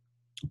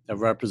that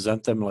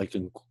represent them, like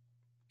in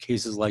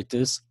cases like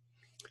this.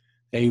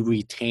 They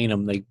retain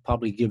them. They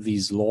probably give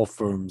these law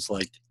firms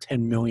like $10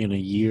 million a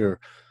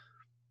year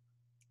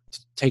to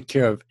take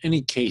care of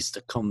any case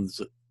that comes,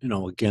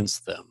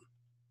 against them,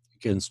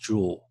 against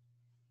Juul.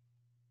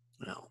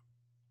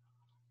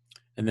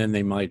 And then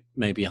they might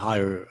maybe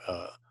hire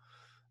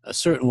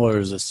certain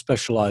lawyers that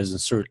specialize in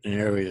certain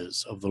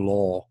areas of the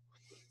law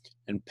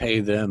and pay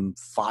them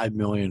 $5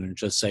 million and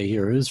just say,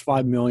 here is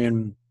 $5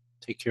 million,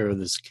 take care of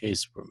this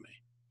case for me.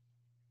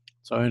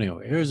 So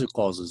anyway, here's the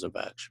causes of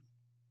action.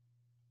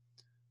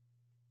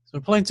 So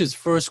the plaintiff's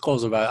first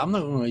cause of action, I'm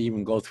not going to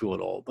even go through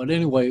it all, but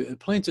anyway, the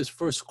plaintiff's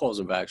first cause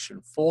of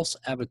action, false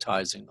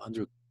advertising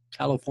under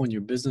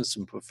California Business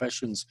and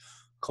Professions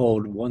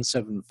Code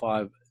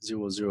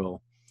 17500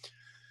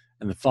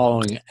 and the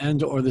following,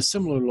 and or the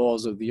similar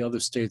laws of the other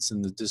states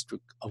in the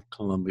District of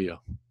Columbia.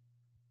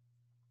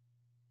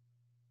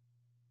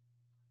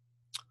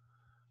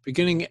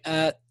 Beginning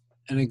at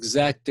an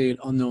exact date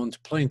unknown to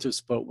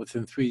plaintiffs, but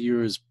within 3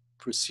 years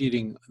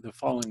preceding the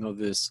filing of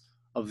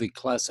the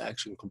class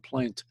action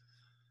complaint,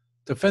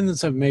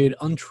 defendants have made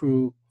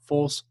untrue,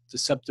 false,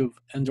 deceptive,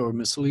 and or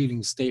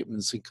misleading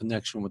statements in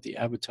connection with the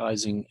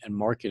advertising and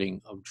marketing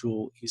of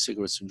Juul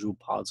e-cigarettes and Juul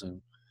pods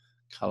in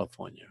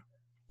California.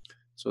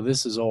 So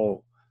this is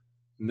all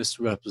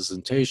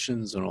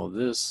misrepresentations and all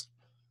this.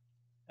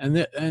 And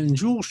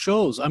Juul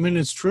shows, I mean,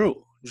 it's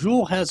true.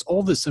 Juul has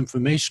all this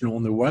information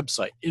on their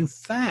website. In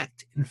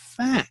fact,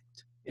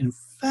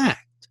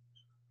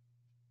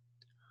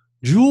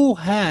 Juul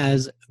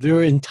has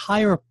their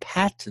entire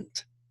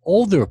patent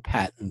all their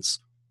patents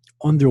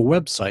on their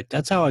website.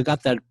 That's how I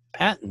got that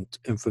patent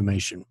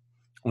information.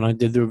 When I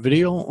did their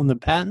video on the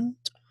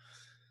patent,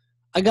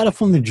 I got it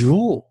from the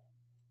Juul.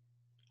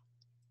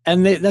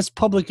 And that's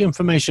public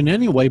information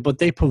anyway, but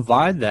they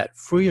provide that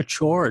free of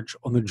charge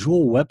on the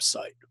Juul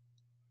website.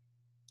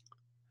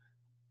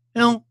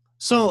 You know,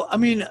 so, I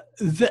mean,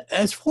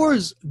 as far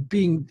as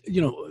being,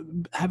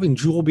 having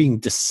Juul being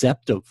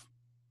deceptive,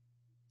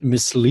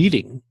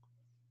 misleading,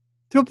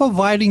 they're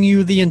providing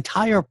you the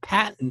entire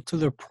patent to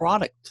their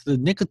product, to the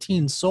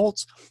nicotine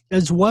salts,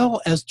 as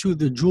well as to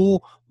the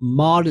Juul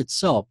mod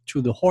itself,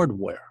 to the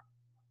hardware.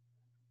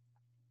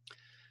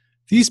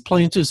 These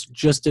plaintiffs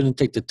just didn't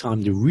take the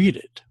time to read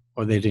it,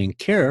 or they didn't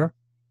care.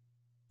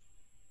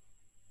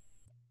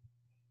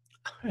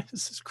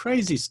 This is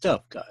crazy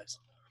stuff, guys.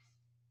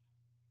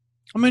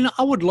 I mean,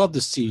 I would love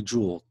to see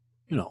Juul,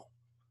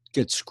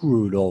 get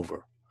screwed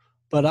over.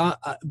 But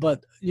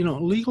but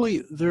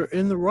legally, they're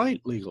in the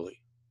right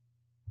legally.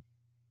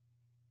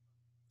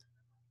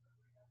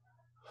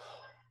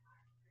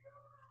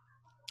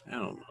 I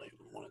don't really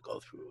want to go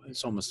through.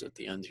 It's almost at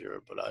the end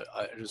here, but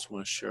I just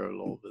want to share a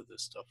little bit of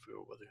this stuff here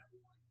with you.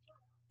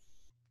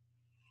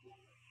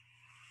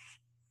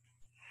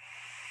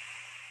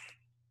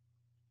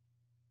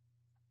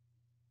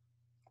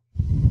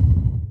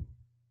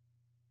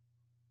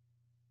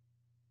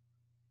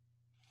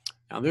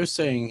 Now they're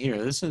saying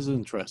here, this is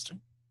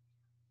interesting,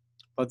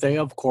 but they,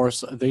 of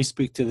course, they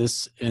speak to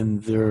this in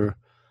their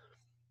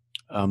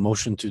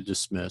motion to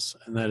dismiss,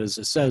 and that is,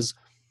 it says,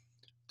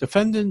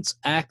 defendants'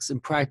 acts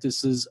and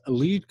practices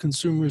lead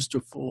consumers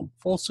to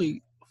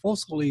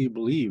falsely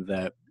believe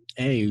that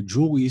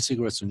Juul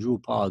e-cigarettes and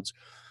Juul pods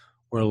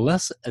were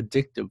less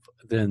addictive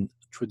than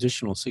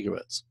traditional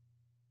cigarettes.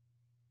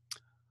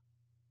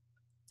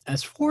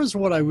 As far as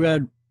what I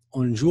read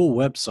on Juul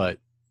website,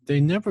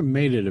 they never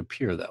made it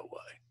appear that way.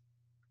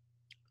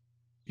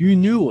 You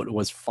knew it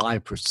was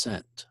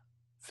 5%,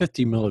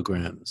 50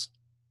 milligrams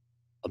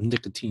of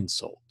nicotine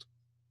salt.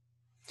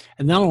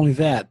 And not only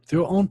that,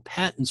 their own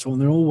patents on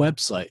their own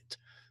website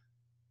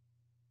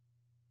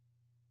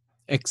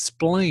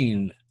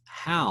explain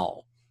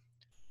how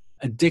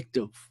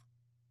addictive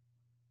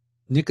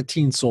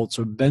nicotine salts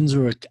or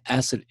benzoic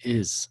acid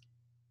is.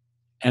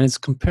 And it's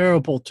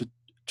comparable to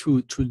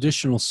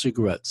traditional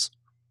cigarettes,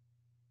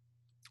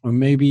 or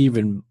maybe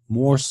even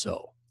more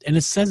so. And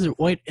it says it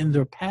right in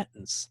their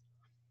patents.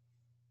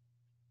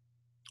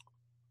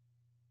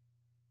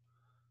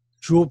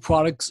 Juul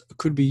products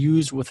could be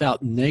used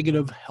without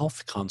negative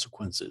health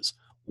consequences.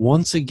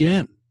 Once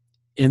again,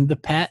 in the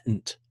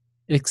patent,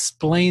 it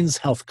explains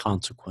health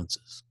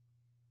consequences.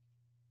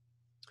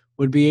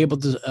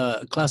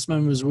 Class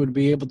members would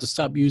be able to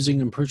stop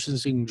using and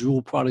purchasing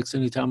Juul products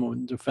anytime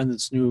when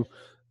defendants knew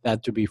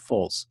that to be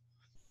false.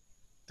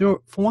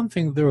 For one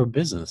thing, they're a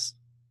business.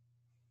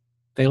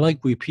 They like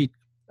repeat.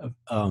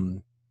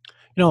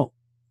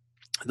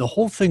 The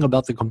whole thing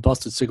about the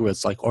combusted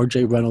cigarettes, like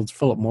R.J. Reynolds,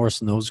 Philip Morris,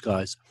 and those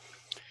guys,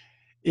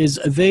 is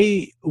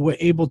they were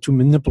able to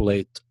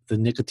manipulate the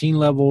nicotine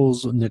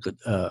levels,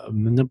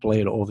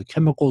 manipulate all the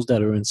chemicals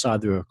that are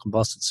inside their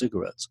combusted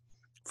cigarettes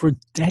for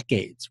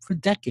decades,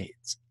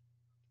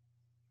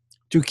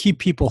 to keep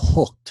people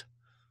hooked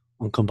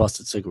on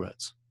combusted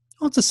cigarettes.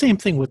 Well, it's the same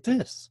thing with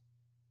this.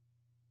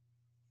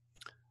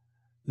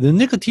 The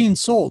nicotine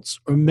salts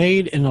are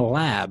made in a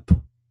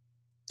lab.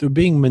 They're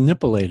being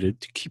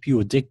manipulated to keep you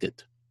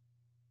addicted.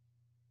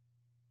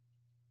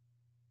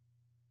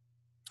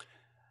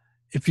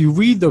 If you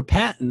read their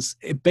patents,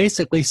 it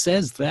basically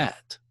says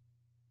that.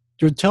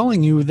 They're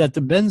telling you that the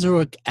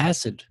benzoic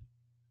acid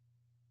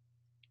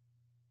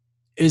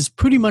is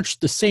pretty much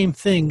the same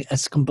thing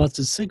as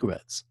combusted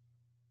cigarettes.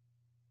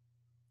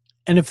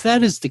 And if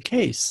that is the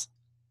case,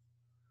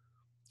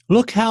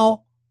 look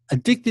how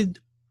addicted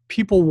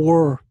people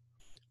were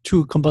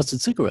to combusted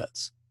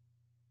cigarettes.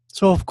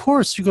 So of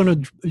course you're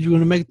going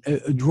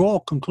to draw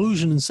a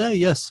conclusion and say,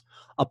 yes,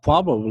 I'll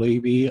probably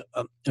be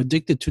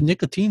addicted to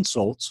nicotine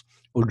salts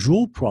or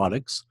Juul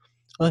products,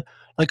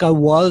 like I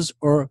was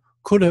or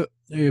could have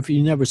if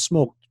you never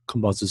smoked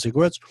combusted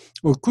cigarettes,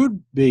 or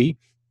could be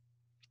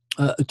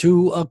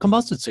to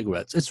combusted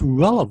cigarettes. It's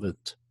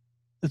relevant.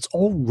 It's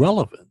all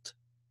relevant.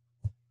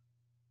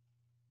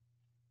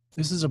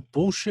 This is a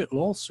bullshit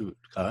lawsuit,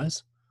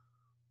 guys.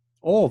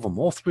 All of them,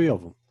 all three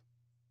of them.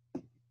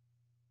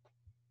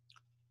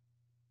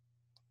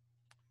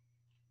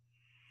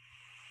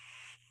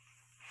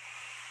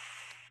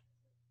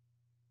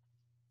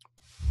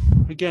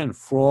 Again,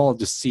 fraud,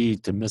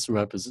 deceit, and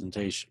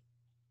misrepresentation.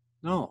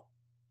 No.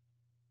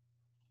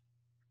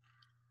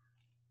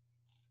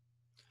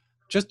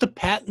 Just the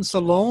patents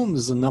alone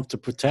is enough to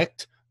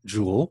protect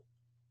Juul.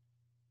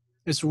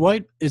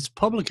 It's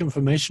public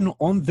information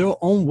on their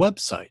own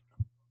website.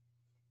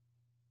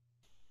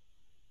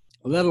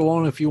 Let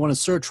alone if you want to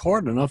search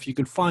hard enough, you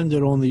could find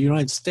it on the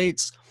United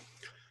States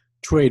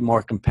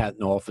Trademark and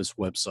Patent Office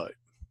website.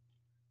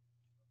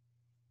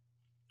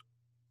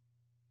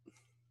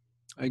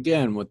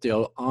 Again, with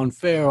the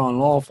unfair,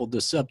 unlawful,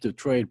 deceptive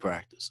trade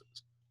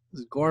practices.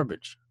 This is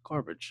garbage.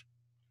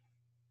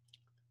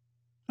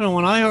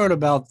 when I heard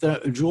about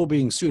Juul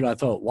being sued, I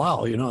thought,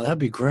 wow, that'd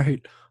be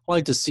great. I'd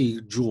like to see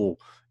Juul,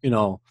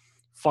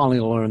 finally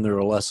learn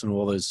their lesson.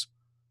 All this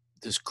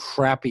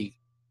crappy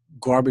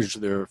garbage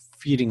they're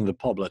feeding the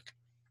public.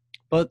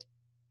 But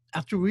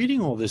after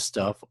reading all this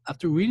stuff,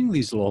 after reading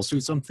these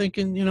lawsuits, I'm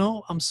thinking,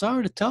 I'm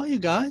sorry to tell you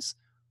guys,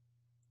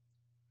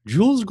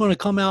 Juul's going to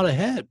come out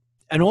ahead.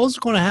 And all's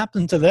going to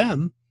happen to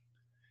them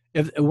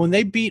when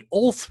they beat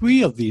all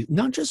three of these,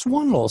 not just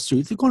one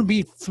lawsuit, they're going to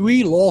beat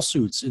 3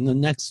 lawsuits in the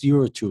next year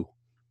or two.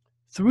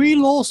 3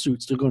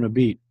 lawsuits they're going to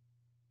beat.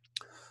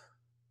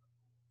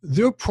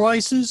 Their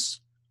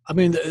prices,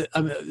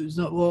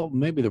 well,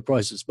 maybe the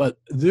prices, but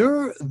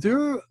their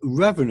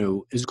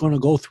revenue is going to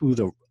go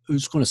through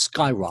it's going to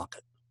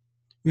skyrocket.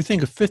 You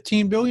think of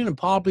 15 billion, and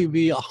probably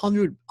be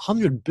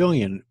 100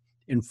 billion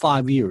in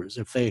 5 years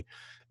if they,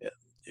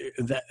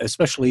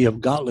 especially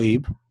if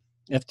Gottlieb,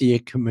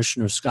 FDA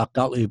Commissioner Scott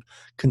Gottlieb,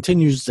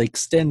 continues to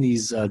extend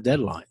these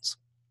deadlines.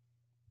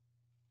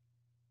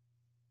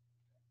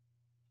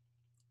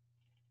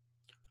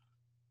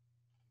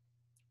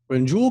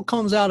 When Juul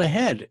comes out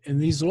ahead in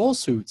these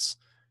lawsuits,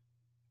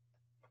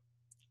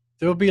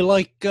 they'll be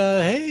like,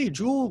 hey,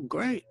 Juul,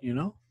 great,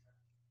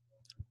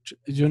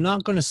 You're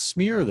not going to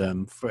smear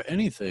them for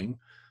anything,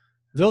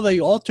 though they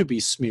ought to be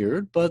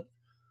smeared, but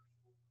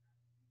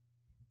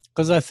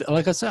because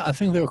like I said, I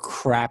think they're a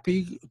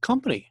crappy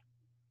company.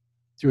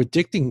 They're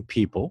addicting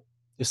people.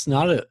 It's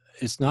not a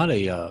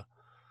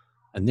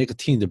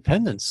nicotine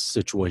dependence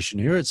situation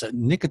here. It's a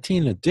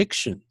nicotine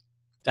addiction.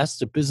 That's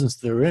the business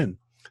they're in.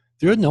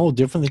 They're no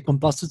different than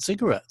combusted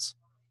cigarettes.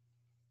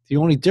 The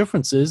only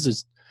difference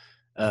is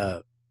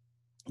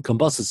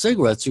combusted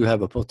cigarettes, you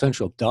have a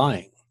potential of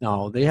dying.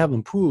 Now, they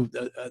haven't proved,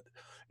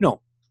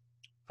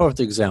 perfect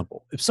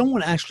example. If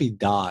someone actually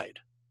died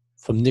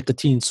from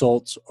nicotine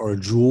salts or a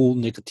Juul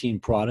nicotine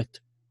product,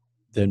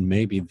 then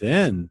maybe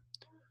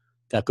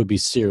that could be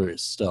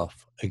serious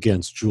stuff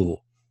against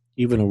Juul,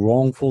 even a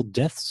wrongful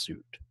death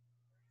suit.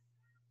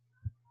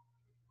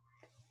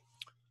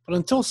 But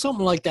until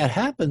something like that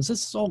happens,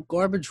 this is all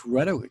garbage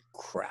rhetoric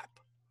crap.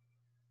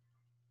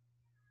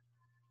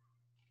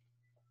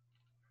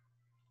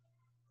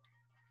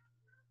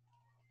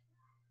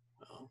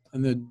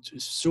 And they're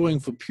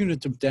suing for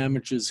punitive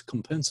damages,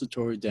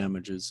 compensatory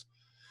damages.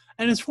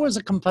 And as far as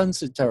the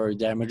compensatory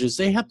damages,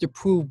 they have to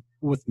prove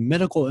with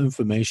medical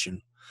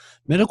information,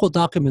 medical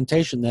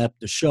documentation, they have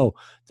to show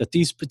that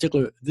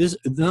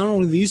not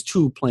only these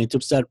 2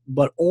 plaintiffs,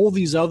 but all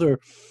these other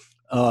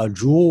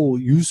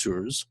Juul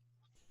users,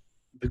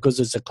 because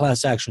it's a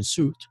class action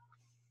suit,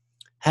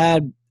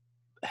 had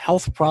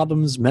health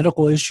problems,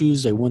 medical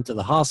issues. They went to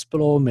the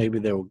hospital. Maybe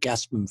they were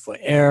gasping for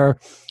air.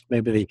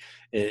 Maybe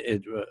I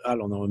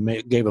don't know,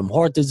 it gave them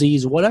heart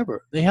disease,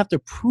 whatever. They have to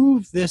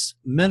prove this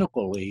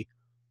medically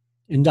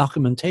in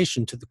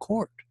documentation to the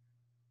court.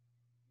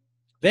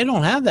 They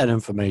don't have that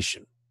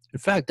information. In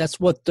fact, that's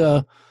what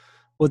the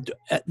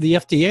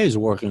FDA is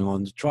working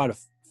on, to try to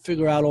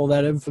figure out all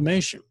that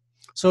information.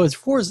 So as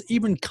far as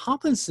even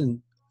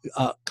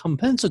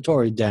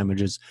compensatory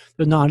damages,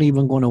 they're not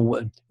even going to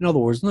win. In other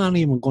words, not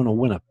even going to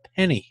win a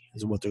penny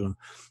is what they're going to.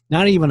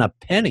 Not even a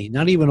penny,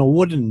 not even a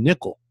wooden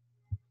nickel.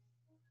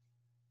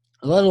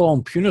 Let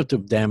alone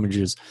punitive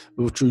damages,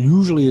 which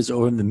usually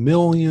are in the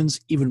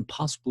millions, even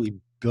possibly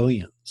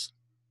billions.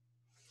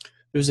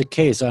 There's a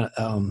case, I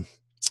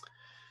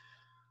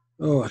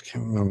can't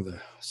remember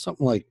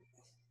something like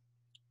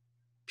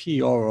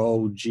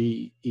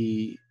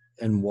PROGENY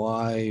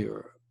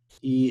or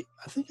I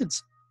think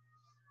it's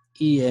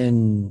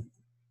ENGLEY,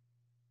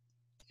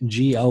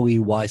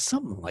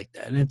 something like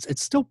that. And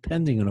it's still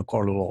pending in a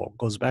court of law. It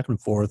goes back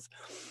and forth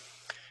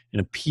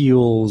in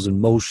appeals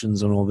and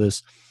motions and all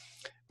this.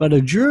 But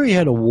a jury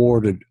had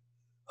awarded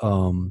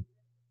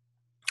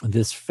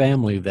this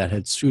family that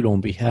had sued on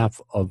behalf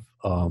of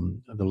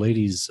the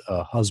lady's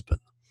husband,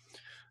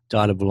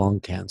 died of lung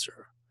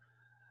cancer.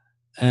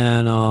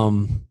 And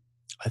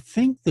I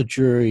think the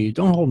jury,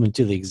 don't hold me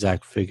to the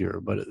exact figure,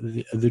 but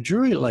the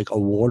jury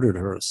awarded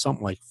her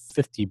something like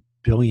 $50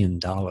 billion.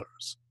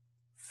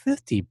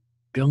 $50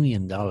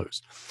 billion.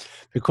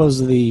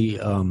 Because I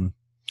can't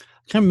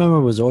remember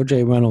if it was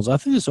R.J. Reynolds. I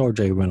think it's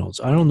R.J. Reynolds.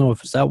 I don't know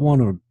if it's that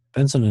one or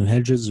Benson and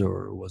Hedges,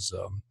 or it was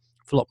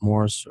Philip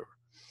Morris or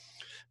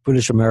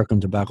British American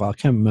Tobacco. I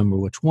can't remember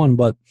which one,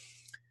 but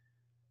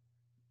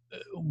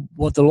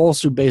what the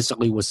lawsuit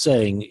basically was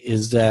saying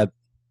is that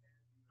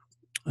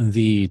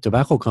the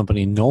tobacco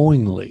company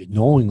knowingly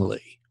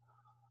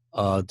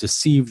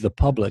deceived the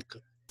public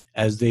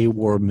as they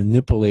were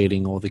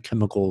manipulating all the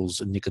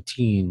chemicals and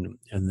nicotine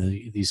and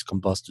these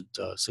combusted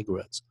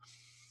cigarettes.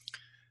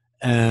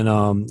 And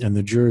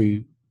the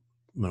jury,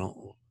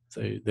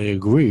 they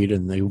agreed,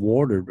 and they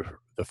awarded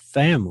the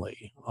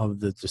family of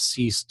the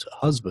deceased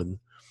husband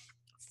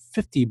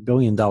 $50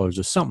 billion or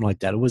something like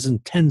that. It was in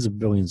tens of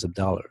billions of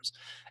dollars.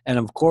 And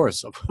of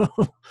course,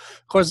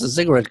 the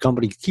cigarette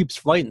company keeps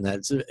fighting that.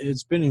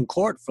 It's been in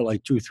court for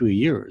like 2-3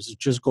 years. It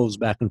just goes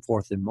back and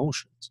forth in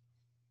motions.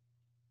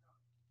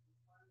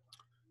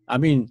 I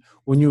mean,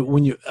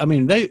 I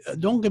mean, they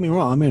don't get me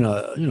wrong. I mean,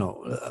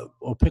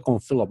 I'll pick on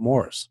Philip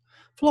Morris.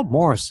 Philip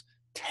Morris,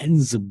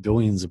 tens of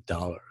billions of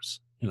dollars.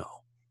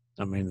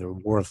 I mean, they're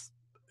worth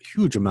a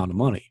huge amount of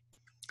money.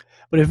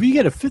 But if you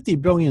get a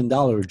 $50 billion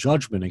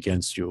judgment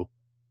against you,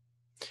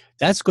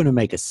 that's going to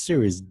make a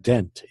serious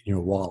dent in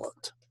your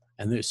wallet,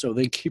 and so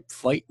they keep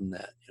fighting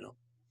that.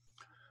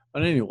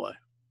 But anyway,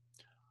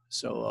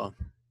 so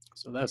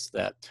that's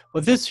that.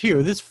 But this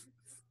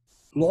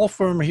law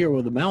firm here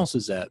where the mouse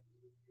is at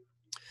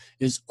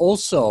is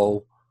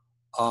also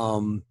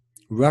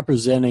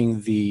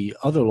representing the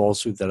other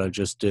lawsuit that I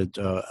just did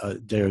a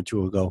day or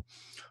two ago,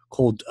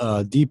 called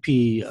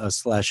DP/LP.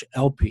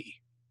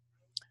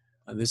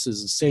 And this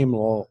is the same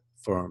law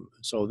firm,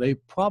 so they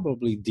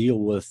probably deal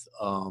with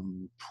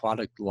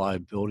product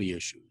liability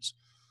issues,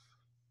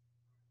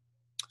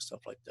 stuff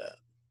like that.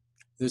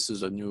 This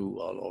is a new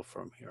law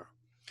firm here.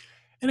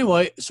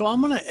 Anyway, so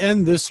I'm going to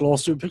end this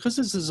lawsuit because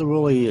this is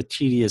really a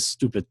tedious,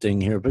 stupid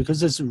thing here,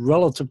 because it's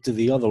relative to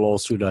the other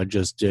lawsuit I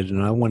just did,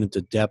 and I went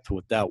into depth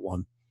with that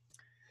one.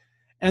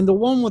 And the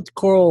one with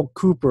Carl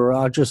Cooper,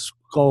 I'll just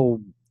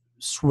go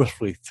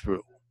swiftly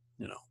through.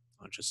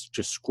 I'll just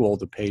scroll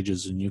the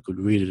pages, and you could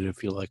read it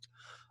if you like.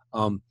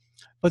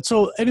 But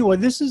so anyway,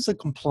 this is a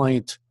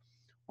complaint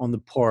on the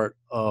part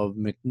of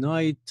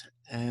McKnight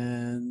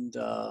and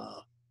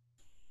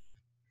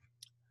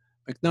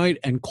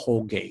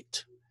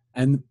Colgate.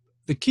 And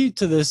the key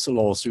to this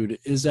lawsuit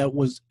is that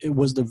it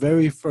was the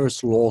very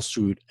first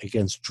lawsuit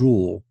against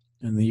Juul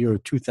in the year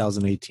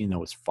 2018 that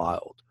was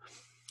filed.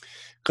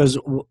 Because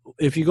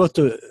if you go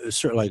to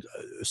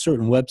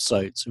certain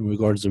websites in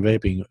regards to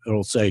vaping,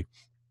 it'll say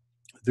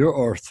there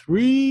are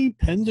 3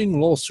 pending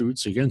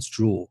lawsuits against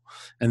Juul,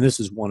 and this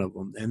is one of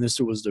them. And this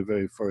was the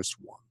very first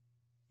one.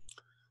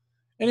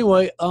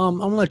 Anyway, I'm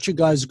gonna let you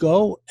guys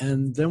go,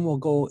 and then we'll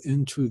go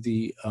into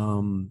the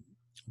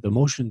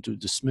motion to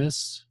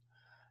dismiss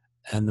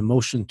and the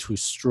motion to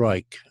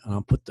strike.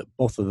 I'll put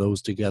both of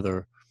those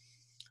together.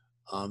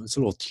 It's a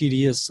little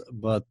tedious,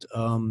 but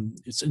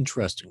it's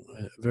interesting,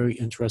 a very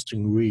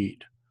interesting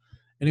read.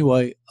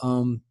 Anyway,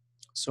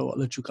 so I'll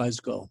let you guys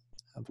go.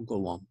 Have a good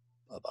one.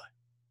 Bye-bye.